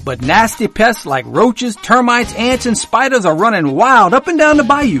that, but nasty pests like roaches, termites, ants, and spiders are running wild up and down the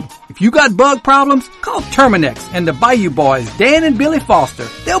bayou. If you got bug problems, call Terminex and the Bayou Boys, Dan and Billy Foster.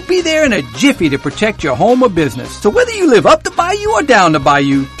 They'll be there in a jiffy to protect your home or business. So whether you live up the bayou or down the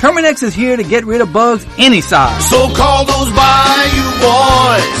bayou, Terminex is here to get rid of bugs any size. So call those Bayou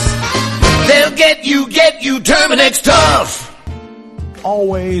Boys. They're get you, Terminex Tough.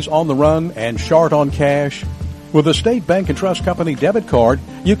 Always on the run and short on cash? With a State Bank and Trust Company debit card,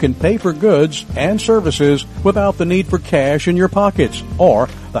 you can pay for goods and services without the need for cash in your pockets or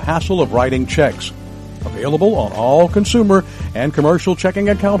the hassle of writing checks. Available on all consumer and commercial checking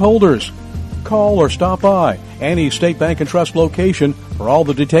account holders. Call or stop by any State Bank and Trust location for all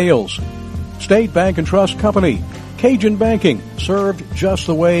the details. State Bank and Trust Company. Cajun banking, served just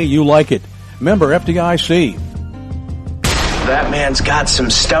the way you like it. Member FDIC. That man's got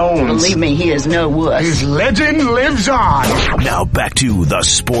some stones. Believe me, he is no wuss. His legend lives on. Now back to the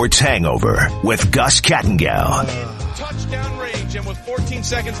Sports Hangover with Gus Kattengell. Touchdown range, and with 14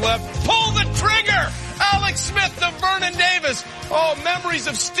 seconds left, pull the trigger! Alex Smith to Vernon Davis. Oh, memories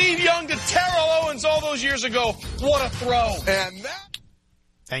of Steve Young to Terrell Owens all those years ago. What a throw. And that...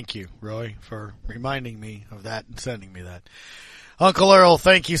 Thank you, Roy, for reminding me of that and sending me that. Uncle Earl,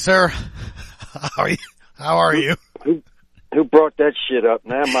 thank you, sir. How are you? Who brought that shit up?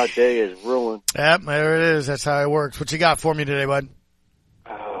 Now my day is ruined. Yep, there it is. That's how it works. What you got for me today, bud?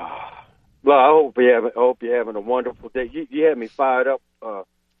 Well, I hope you're having a wonderful day. You had me fired up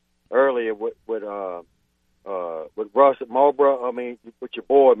earlier with Russ at Marlboro. I mean, with your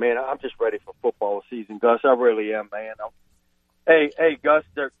boy, man. I'm just ready for football season, Gus. I really am, man. Hey, Gus.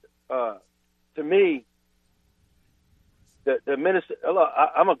 To me, the Minnesota. Look,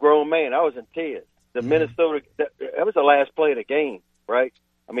 I'm a grown man. I was in tears. The Minnesota. That was the last play of the game, right?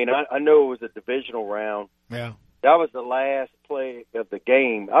 I mean, I know it was a divisional round. Yeah. That was the last play of the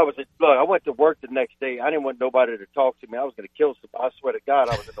game. I went to work the next day. I didn't want nobody to talk to me. I was going to kill somebody. I swear to God,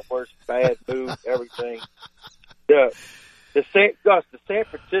 I was in the worst bad mood, everything. The San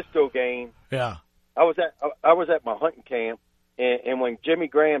Francisco game. Yeah. I was at my hunting camp, and when Jimmy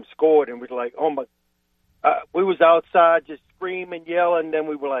Graham scored, and we were like, oh my, we was outside just screaming, yelling. And then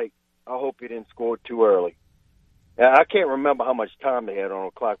we were like, I hope he didn't score too early. I can't remember how much time they had on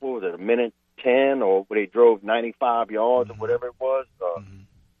the clock. What was it, a minute 10, or they drove 95 yards or whatever it was?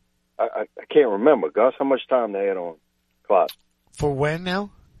 I can't remember, Gus, how much time they had on the clock. For when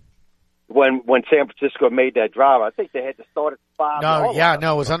now? When San Francisco made that drive, I think they had to start at 5.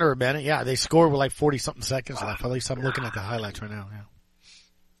 No, it was under a minute. Yeah, they scored with like 40-something seconds left. At least I'm looking at the highlights right now. Yeah.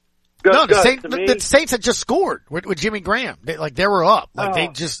 The Saints had just scored with Jimmy Graham. They were up. That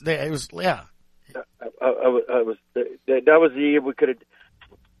was the year we could have.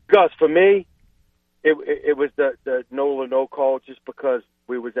 Gus, for me, it was the no call just because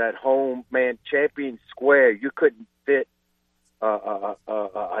we was at home, man. Champion Square, you couldn't fit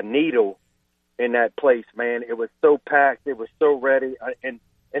a needle in that place, man. It was so packed, it was so ready, and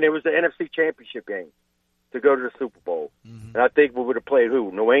it was the NFC Championship game to go to the Super Bowl. Mm-hmm. And I think we would have played who?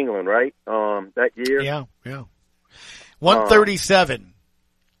 New England, right? That year. Yeah. 137.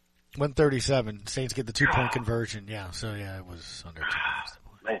 137. Saints get the 2-point conversion. Yeah. So yeah, it was under 2 points.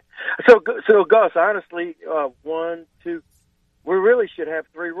 Man. So Gus, honestly, 1, 2, we really should have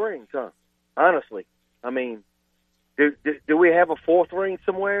 3 rings, huh? Honestly, I mean, do we have a 4th ring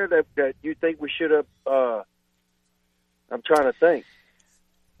somewhere that you think we should have? I'm trying to think.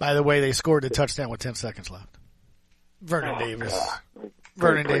 By the way, they scored a touchdown with 10 seconds left. Vernon Davis.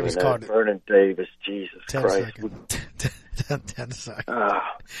 Vernon Davis caught it. Vernon Davis, Jesus 10 Christ. Seconds. 10 seconds.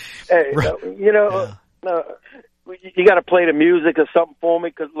 Hey, you got to play the music or something for me,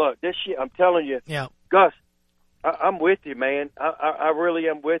 because look, this shit, I'm telling you, Gus, I'm with you, man. I really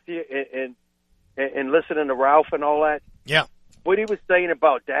am with you, and listening to Ralph and all that. Yeah. What he was saying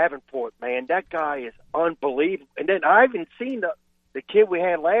about Davenport, man, that guy is unbelievable. And then I haven't seen the kid we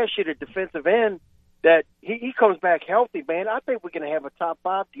had last year, the defensive end, that he comes back healthy, man. I think we're going to have a top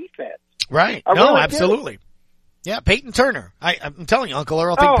 5 defense. Right. Absolutely. Yeah, Peyton Turner. I'm telling you, Uncle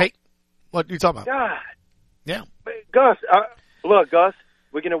Earl, Peyton. What are you talking about? God. Yeah. Gus, look, Gus,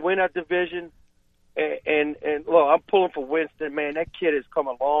 we're going to win our division. And look, I'm pulling for Winston, man. That kid has come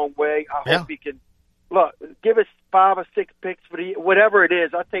a long way. I hope he can. Look, give us 5 or 6 picks for the whatever it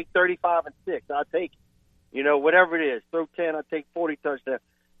is. I'll take 35 and 6. I'll take it. You know, whatever it is. Throw 10, I'll take 40 touchdowns.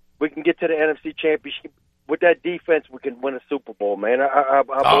 We can get to the NFC Championship. With that defense, we can win a Super Bowl, man. I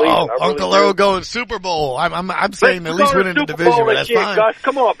believe it. Uncle Earl going Super Bowl. I'm saying at least winning the division, but that's fine. Gus,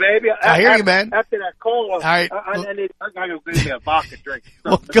 come on, baby. I hear you, man. After that call, all right. I got to go get me a vodka drink.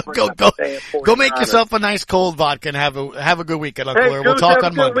 Go make yourself a nice cold vodka and have a good weekend, Uncle Earl. We'll talk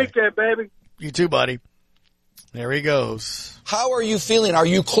on Monday. Good weekend, baby. You too, buddy. There he goes. How are you feeling? Are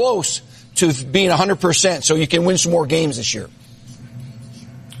you close to being 100% so you can win some more games this year?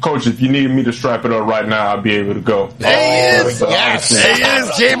 Coach, if you need me to strap it up right now, I'll be able to go. There he is. Yes. There he is.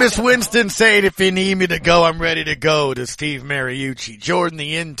 Jameis Winston saying, if you need me to go, I'm ready to go, to Steve Mariucci. Jordan,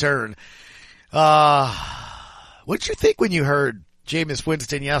 the intern, What'd you think when you heard Jameis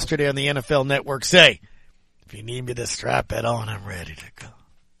Winston yesterday on the NFL Network say, if you need me to strap it on, I'm ready to go?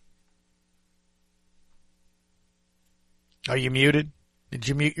 Are you muted? Did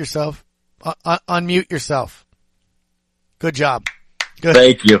you mute yourself? Unmute yourself. Good job. Good.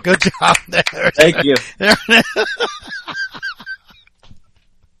 Thank you. Good job there. Thank you.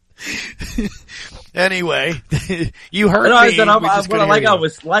 Anyway, you heard me. I was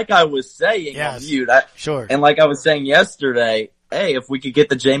saying yes, on mute. Sure. And like I was saying yesterday, hey, if we could get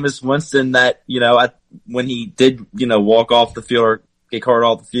the Jameis Winston that, when he did, walk off the field or get carted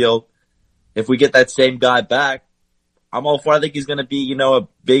off the field, if we get that same guy back, I'm all for it. I think he's going to be, a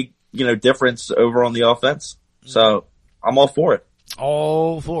big, difference over on the offense. So I'm all for it.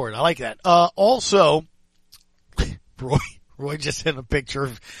 All for it. I like that. Also, Roy just sent a picture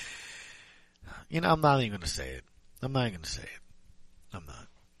of, I'm not even going to say it. I'm not.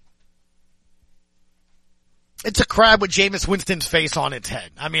 It's a crab with Jameis Winston's face on its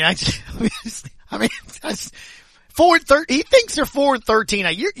head. 4-13. He thinks they're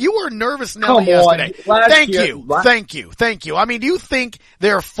 4-13. You were nervous now yesterday. Thank you. Do you think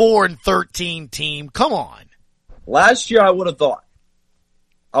they're a 4-13 team? Come on. Last year, I would have thought.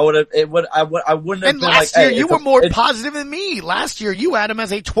 I wouldn't have been and last year, you were more positive than me. Last year, you had them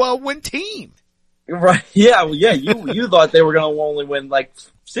as a 12-win team. Right. Yeah. Well, yeah. You thought they were going to only win like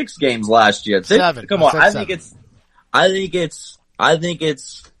 6 games last year. 7. Come on. I think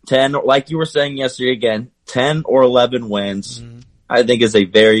it's 10, like you were saying yesterday again, 10 or 11 wins. Mm-hmm. I think is a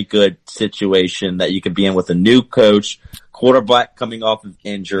very good situation that you could be in with a new coach, quarterback coming off of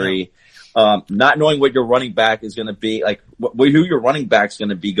injury. Not knowing what your running back is going to be, like who your running back is going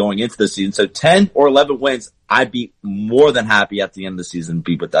to be going into the season. So 10 or 11 wins, I'd be more than happy at the end of the season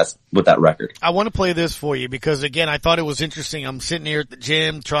be with that record. I want to play this for you because again, I thought it was interesting. I'm sitting here at the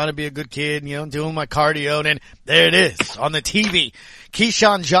gym trying to be a good kid, doing my cardio, and there it is on the TV.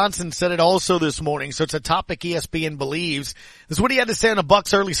 Keyshawn Johnson said it also this morning, so it's a topic ESPN believes. This is what he had to say on the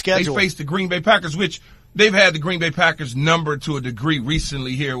Bucs' early schedule. They faced the Green Bay Packers, which they've had the Green Bay Packers numbered to a degree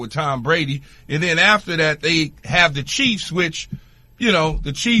recently here with Tom Brady. And then after that, they have the Chiefs, which,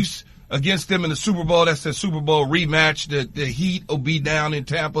 the Chiefs against them in the Super Bowl, that's their Super Bowl rematch. The Heat will be down in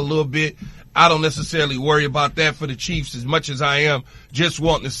Tampa a little bit. I don't necessarily worry about that for the Chiefs as much as I am just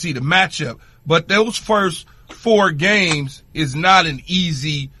wanting to see the matchup. But those first 4 games is not an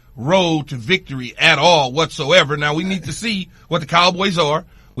easy road to victory at all whatsoever. Now, we need to see what the Cowboys are.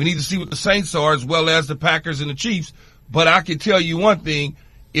 We need to see what the Saints are as well as the Packers and the Chiefs. But I can tell you one thing.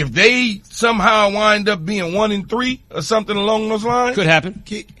 If they somehow wind up being 1-3 or something along those lines. Could happen.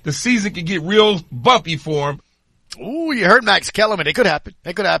 The season could get real bumpy for them. Ooh, you heard Max Kellerman. It could happen.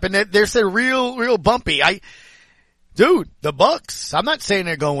 They're real bumpy. The Bucs, I'm not saying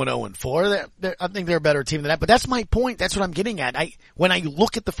they're going 0-4. I think they're a better team than that, but that's my point. That's what I'm getting at. When I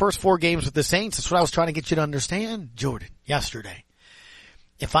look at the first 4 games with the Saints, that's what I was trying to get you to understand, Jordan, yesterday.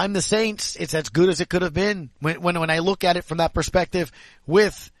 If I'm the Saints, it's as good as it could have been when I look at it from that perspective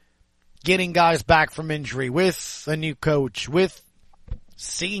with getting guys back from injury, with a new coach, with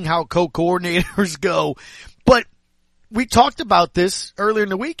seeing how co-coordinators go. But we talked about this earlier in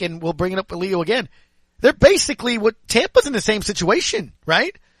the week, and we'll bring it up with Leo again. They're basically Tampa's in the same situation,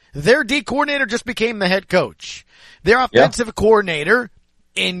 right? Their D coordinator just became the head coach. Their offensive coordinator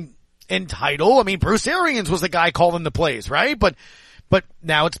in title, Bruce Arians was the guy calling the plays, right? But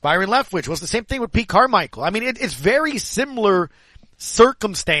now it's Byron Leftwich. It was the same thing with Pete Carmichael. It's very similar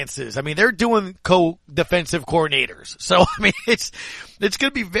circumstances. They're doing co-defensive coordinators. So, it's going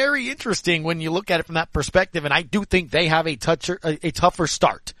to be very interesting when you look at it from that perspective. And I do think they have a tougher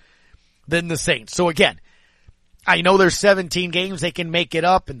start than the Saints. So again, I know there's 17 games. They can make it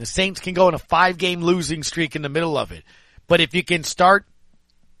up, and the Saints can go on a 5-game losing streak in the middle of it. But if you can start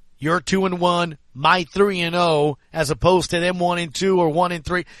your 2-1, my 3-0, as opposed to them 1-2 or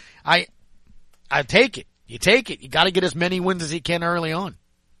 1-3. I take it. You take it. You got to get as many wins as you can early on.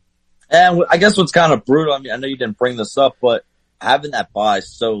 And I guess what's kind of brutal, I know you didn't bring this up, but having that bye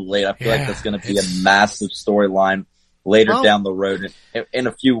so late, I feel like that's going to be a massive storyline later down the road in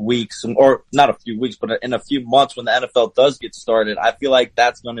a few weeks, or not a few weeks, but in a few months when the NFL does get started. I feel like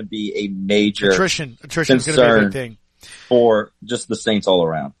that's going to be a major attrition is going to be a big thing for just the Saints all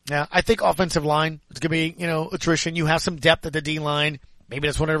around. Yeah, I think offensive line, it's going to be, attrition. You have some depth at the D-line. Maybe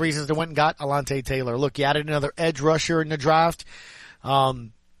that's one of the reasons they went and got Alontae Taylor. Look, you added another edge rusher in the draft,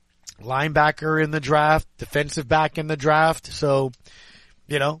 linebacker in the draft, defensive back in the draft. So,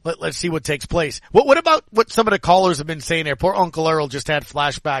 let's see what takes place. What about what some of the callers have been saying there? Poor Uncle Earl just had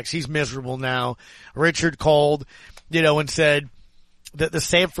flashbacks. He's miserable now. Richard called, and said, the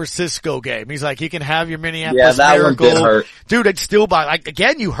San Francisco game. He's like, you can have your Minneapolis Miracle. One did hurt. Dude, it's still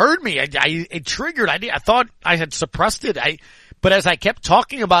again, you heard me. It triggered. I thought I had suppressed it. But as I kept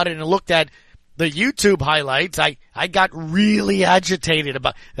talking about it and looked at the YouTube highlights, I got really agitated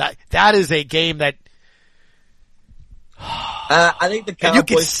about that. That is a game that, I think the Cowboys. And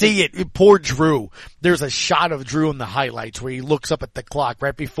you can see it. Poor Drew. There's a shot of Drew in the highlights where he looks up at the clock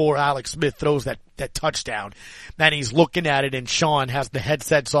right before Alex Smith throws that touchdown. And he's looking at it, and Sean has the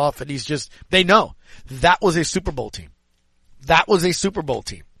headsets off, and they know that was a Super Bowl team. That was a Super Bowl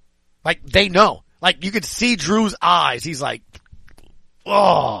team. Like, they know. Like, you could see Drew's eyes. He's like,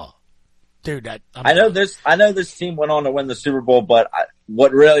 oh, dude, I know this team went on to win the Super Bowl, but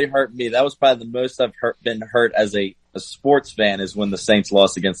what really hurt me, that was probably the most I've been hurt as a sports fan, is when the Saints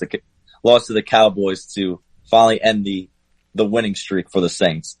lost to the Cowboys to finally end the winning streak for the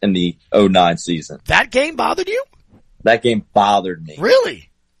Saints in the 2009 season. That game bothered you? That game bothered me. Really?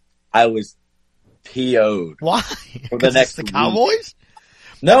 I was PO'd. Why? For the next the Cowboys?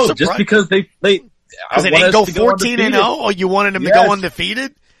 No, just because they didn't go 14-0, or you wanted them to go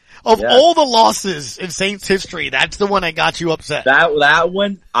undefeated? Of all the losses in Saints history, that's the one that got you upset. That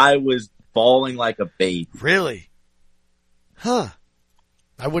one, I was bawling like a baby. Really? Huh.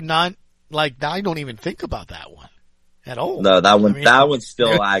 I would not, I don't even think about that one at all. No, that one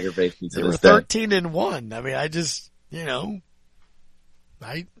still aggravates me to this day. 13-1. I mean, I just, that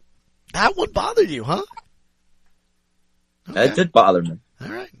one bothered you, huh? Okay. It did bother me. All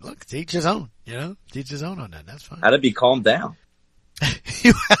right. Look, to each his own, teach his own on that. That's fine. How to be calmed down.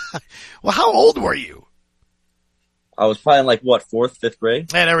 Well, how old were you? I was probably 4th, 5th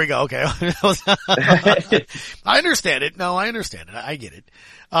grade? Yeah, there we go. Okay. I understand it. No, I understand it. I get it.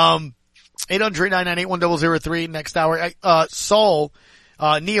 800-998-1003 next hour. Saul,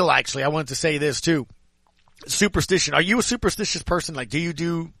 Neil, actually, I wanted to say this too. Superstition. Are you a superstitious person? Do you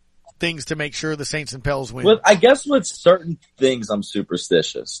do things to make sure the Saints and Pels win? Well, I guess with certain things, I'm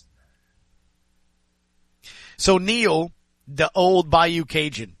superstitious. So Neil, the old Bayou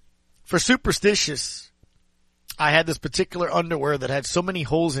Cajun, for superstitious, I had this particular underwear that had so many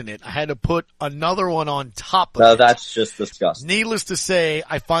holes in it, I had to put another one on top of it. No, that's just disgusting. Needless to say,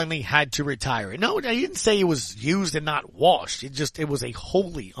 I finally had to retire it. No, I didn't say it was used and not washed. It was a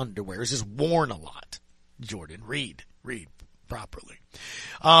holy underwear. It was just worn a lot. Jordan, read properly.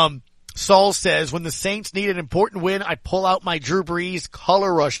 Saul says, when the Saints need an important win, I pull out my Drew Brees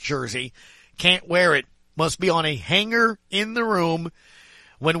Color Rush jersey. Can't wear it. Must be on a hanger in the room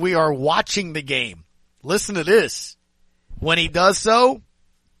when we are watching the game. Listen to this. When he does so,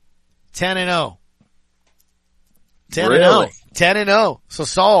 10-0. 10-0. Really? 10-0. So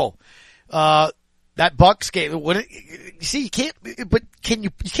Saul, that Bucs game, you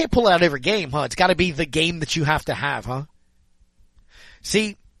can't pull it out every game, huh? It's gotta be the game that you have to have, huh?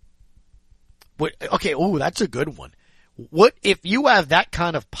 See, that's a good one. What if you have that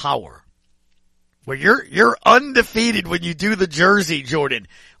kind of power? Where you're undefeated when you do the jersey, Jordan.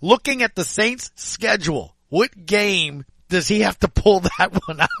 Looking at the Saints' schedule, what game does he have to pull that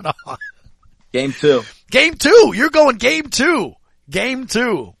one out on? Game 2. Game 2. You're going game 2. Game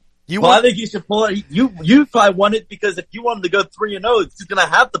 2. I think you should pull it. You probably want it because if you wanted to go 3-0, he's going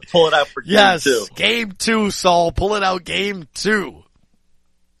to have to pull it out for game 2. Yes, game 2, Saul. Pull it out game 2.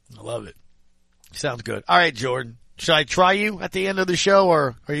 I love it. Sounds good. All right, Jordan. Should I try you at the end of the show,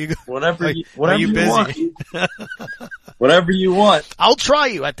 or are you whatever you busy? Whatever you want. I'll try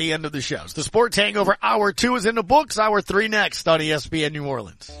you at the end of the show. The Sports Hangover Hour 2 is in the books. Hour 3 next on ESPN New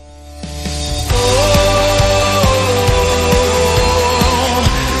Orleans. Oh.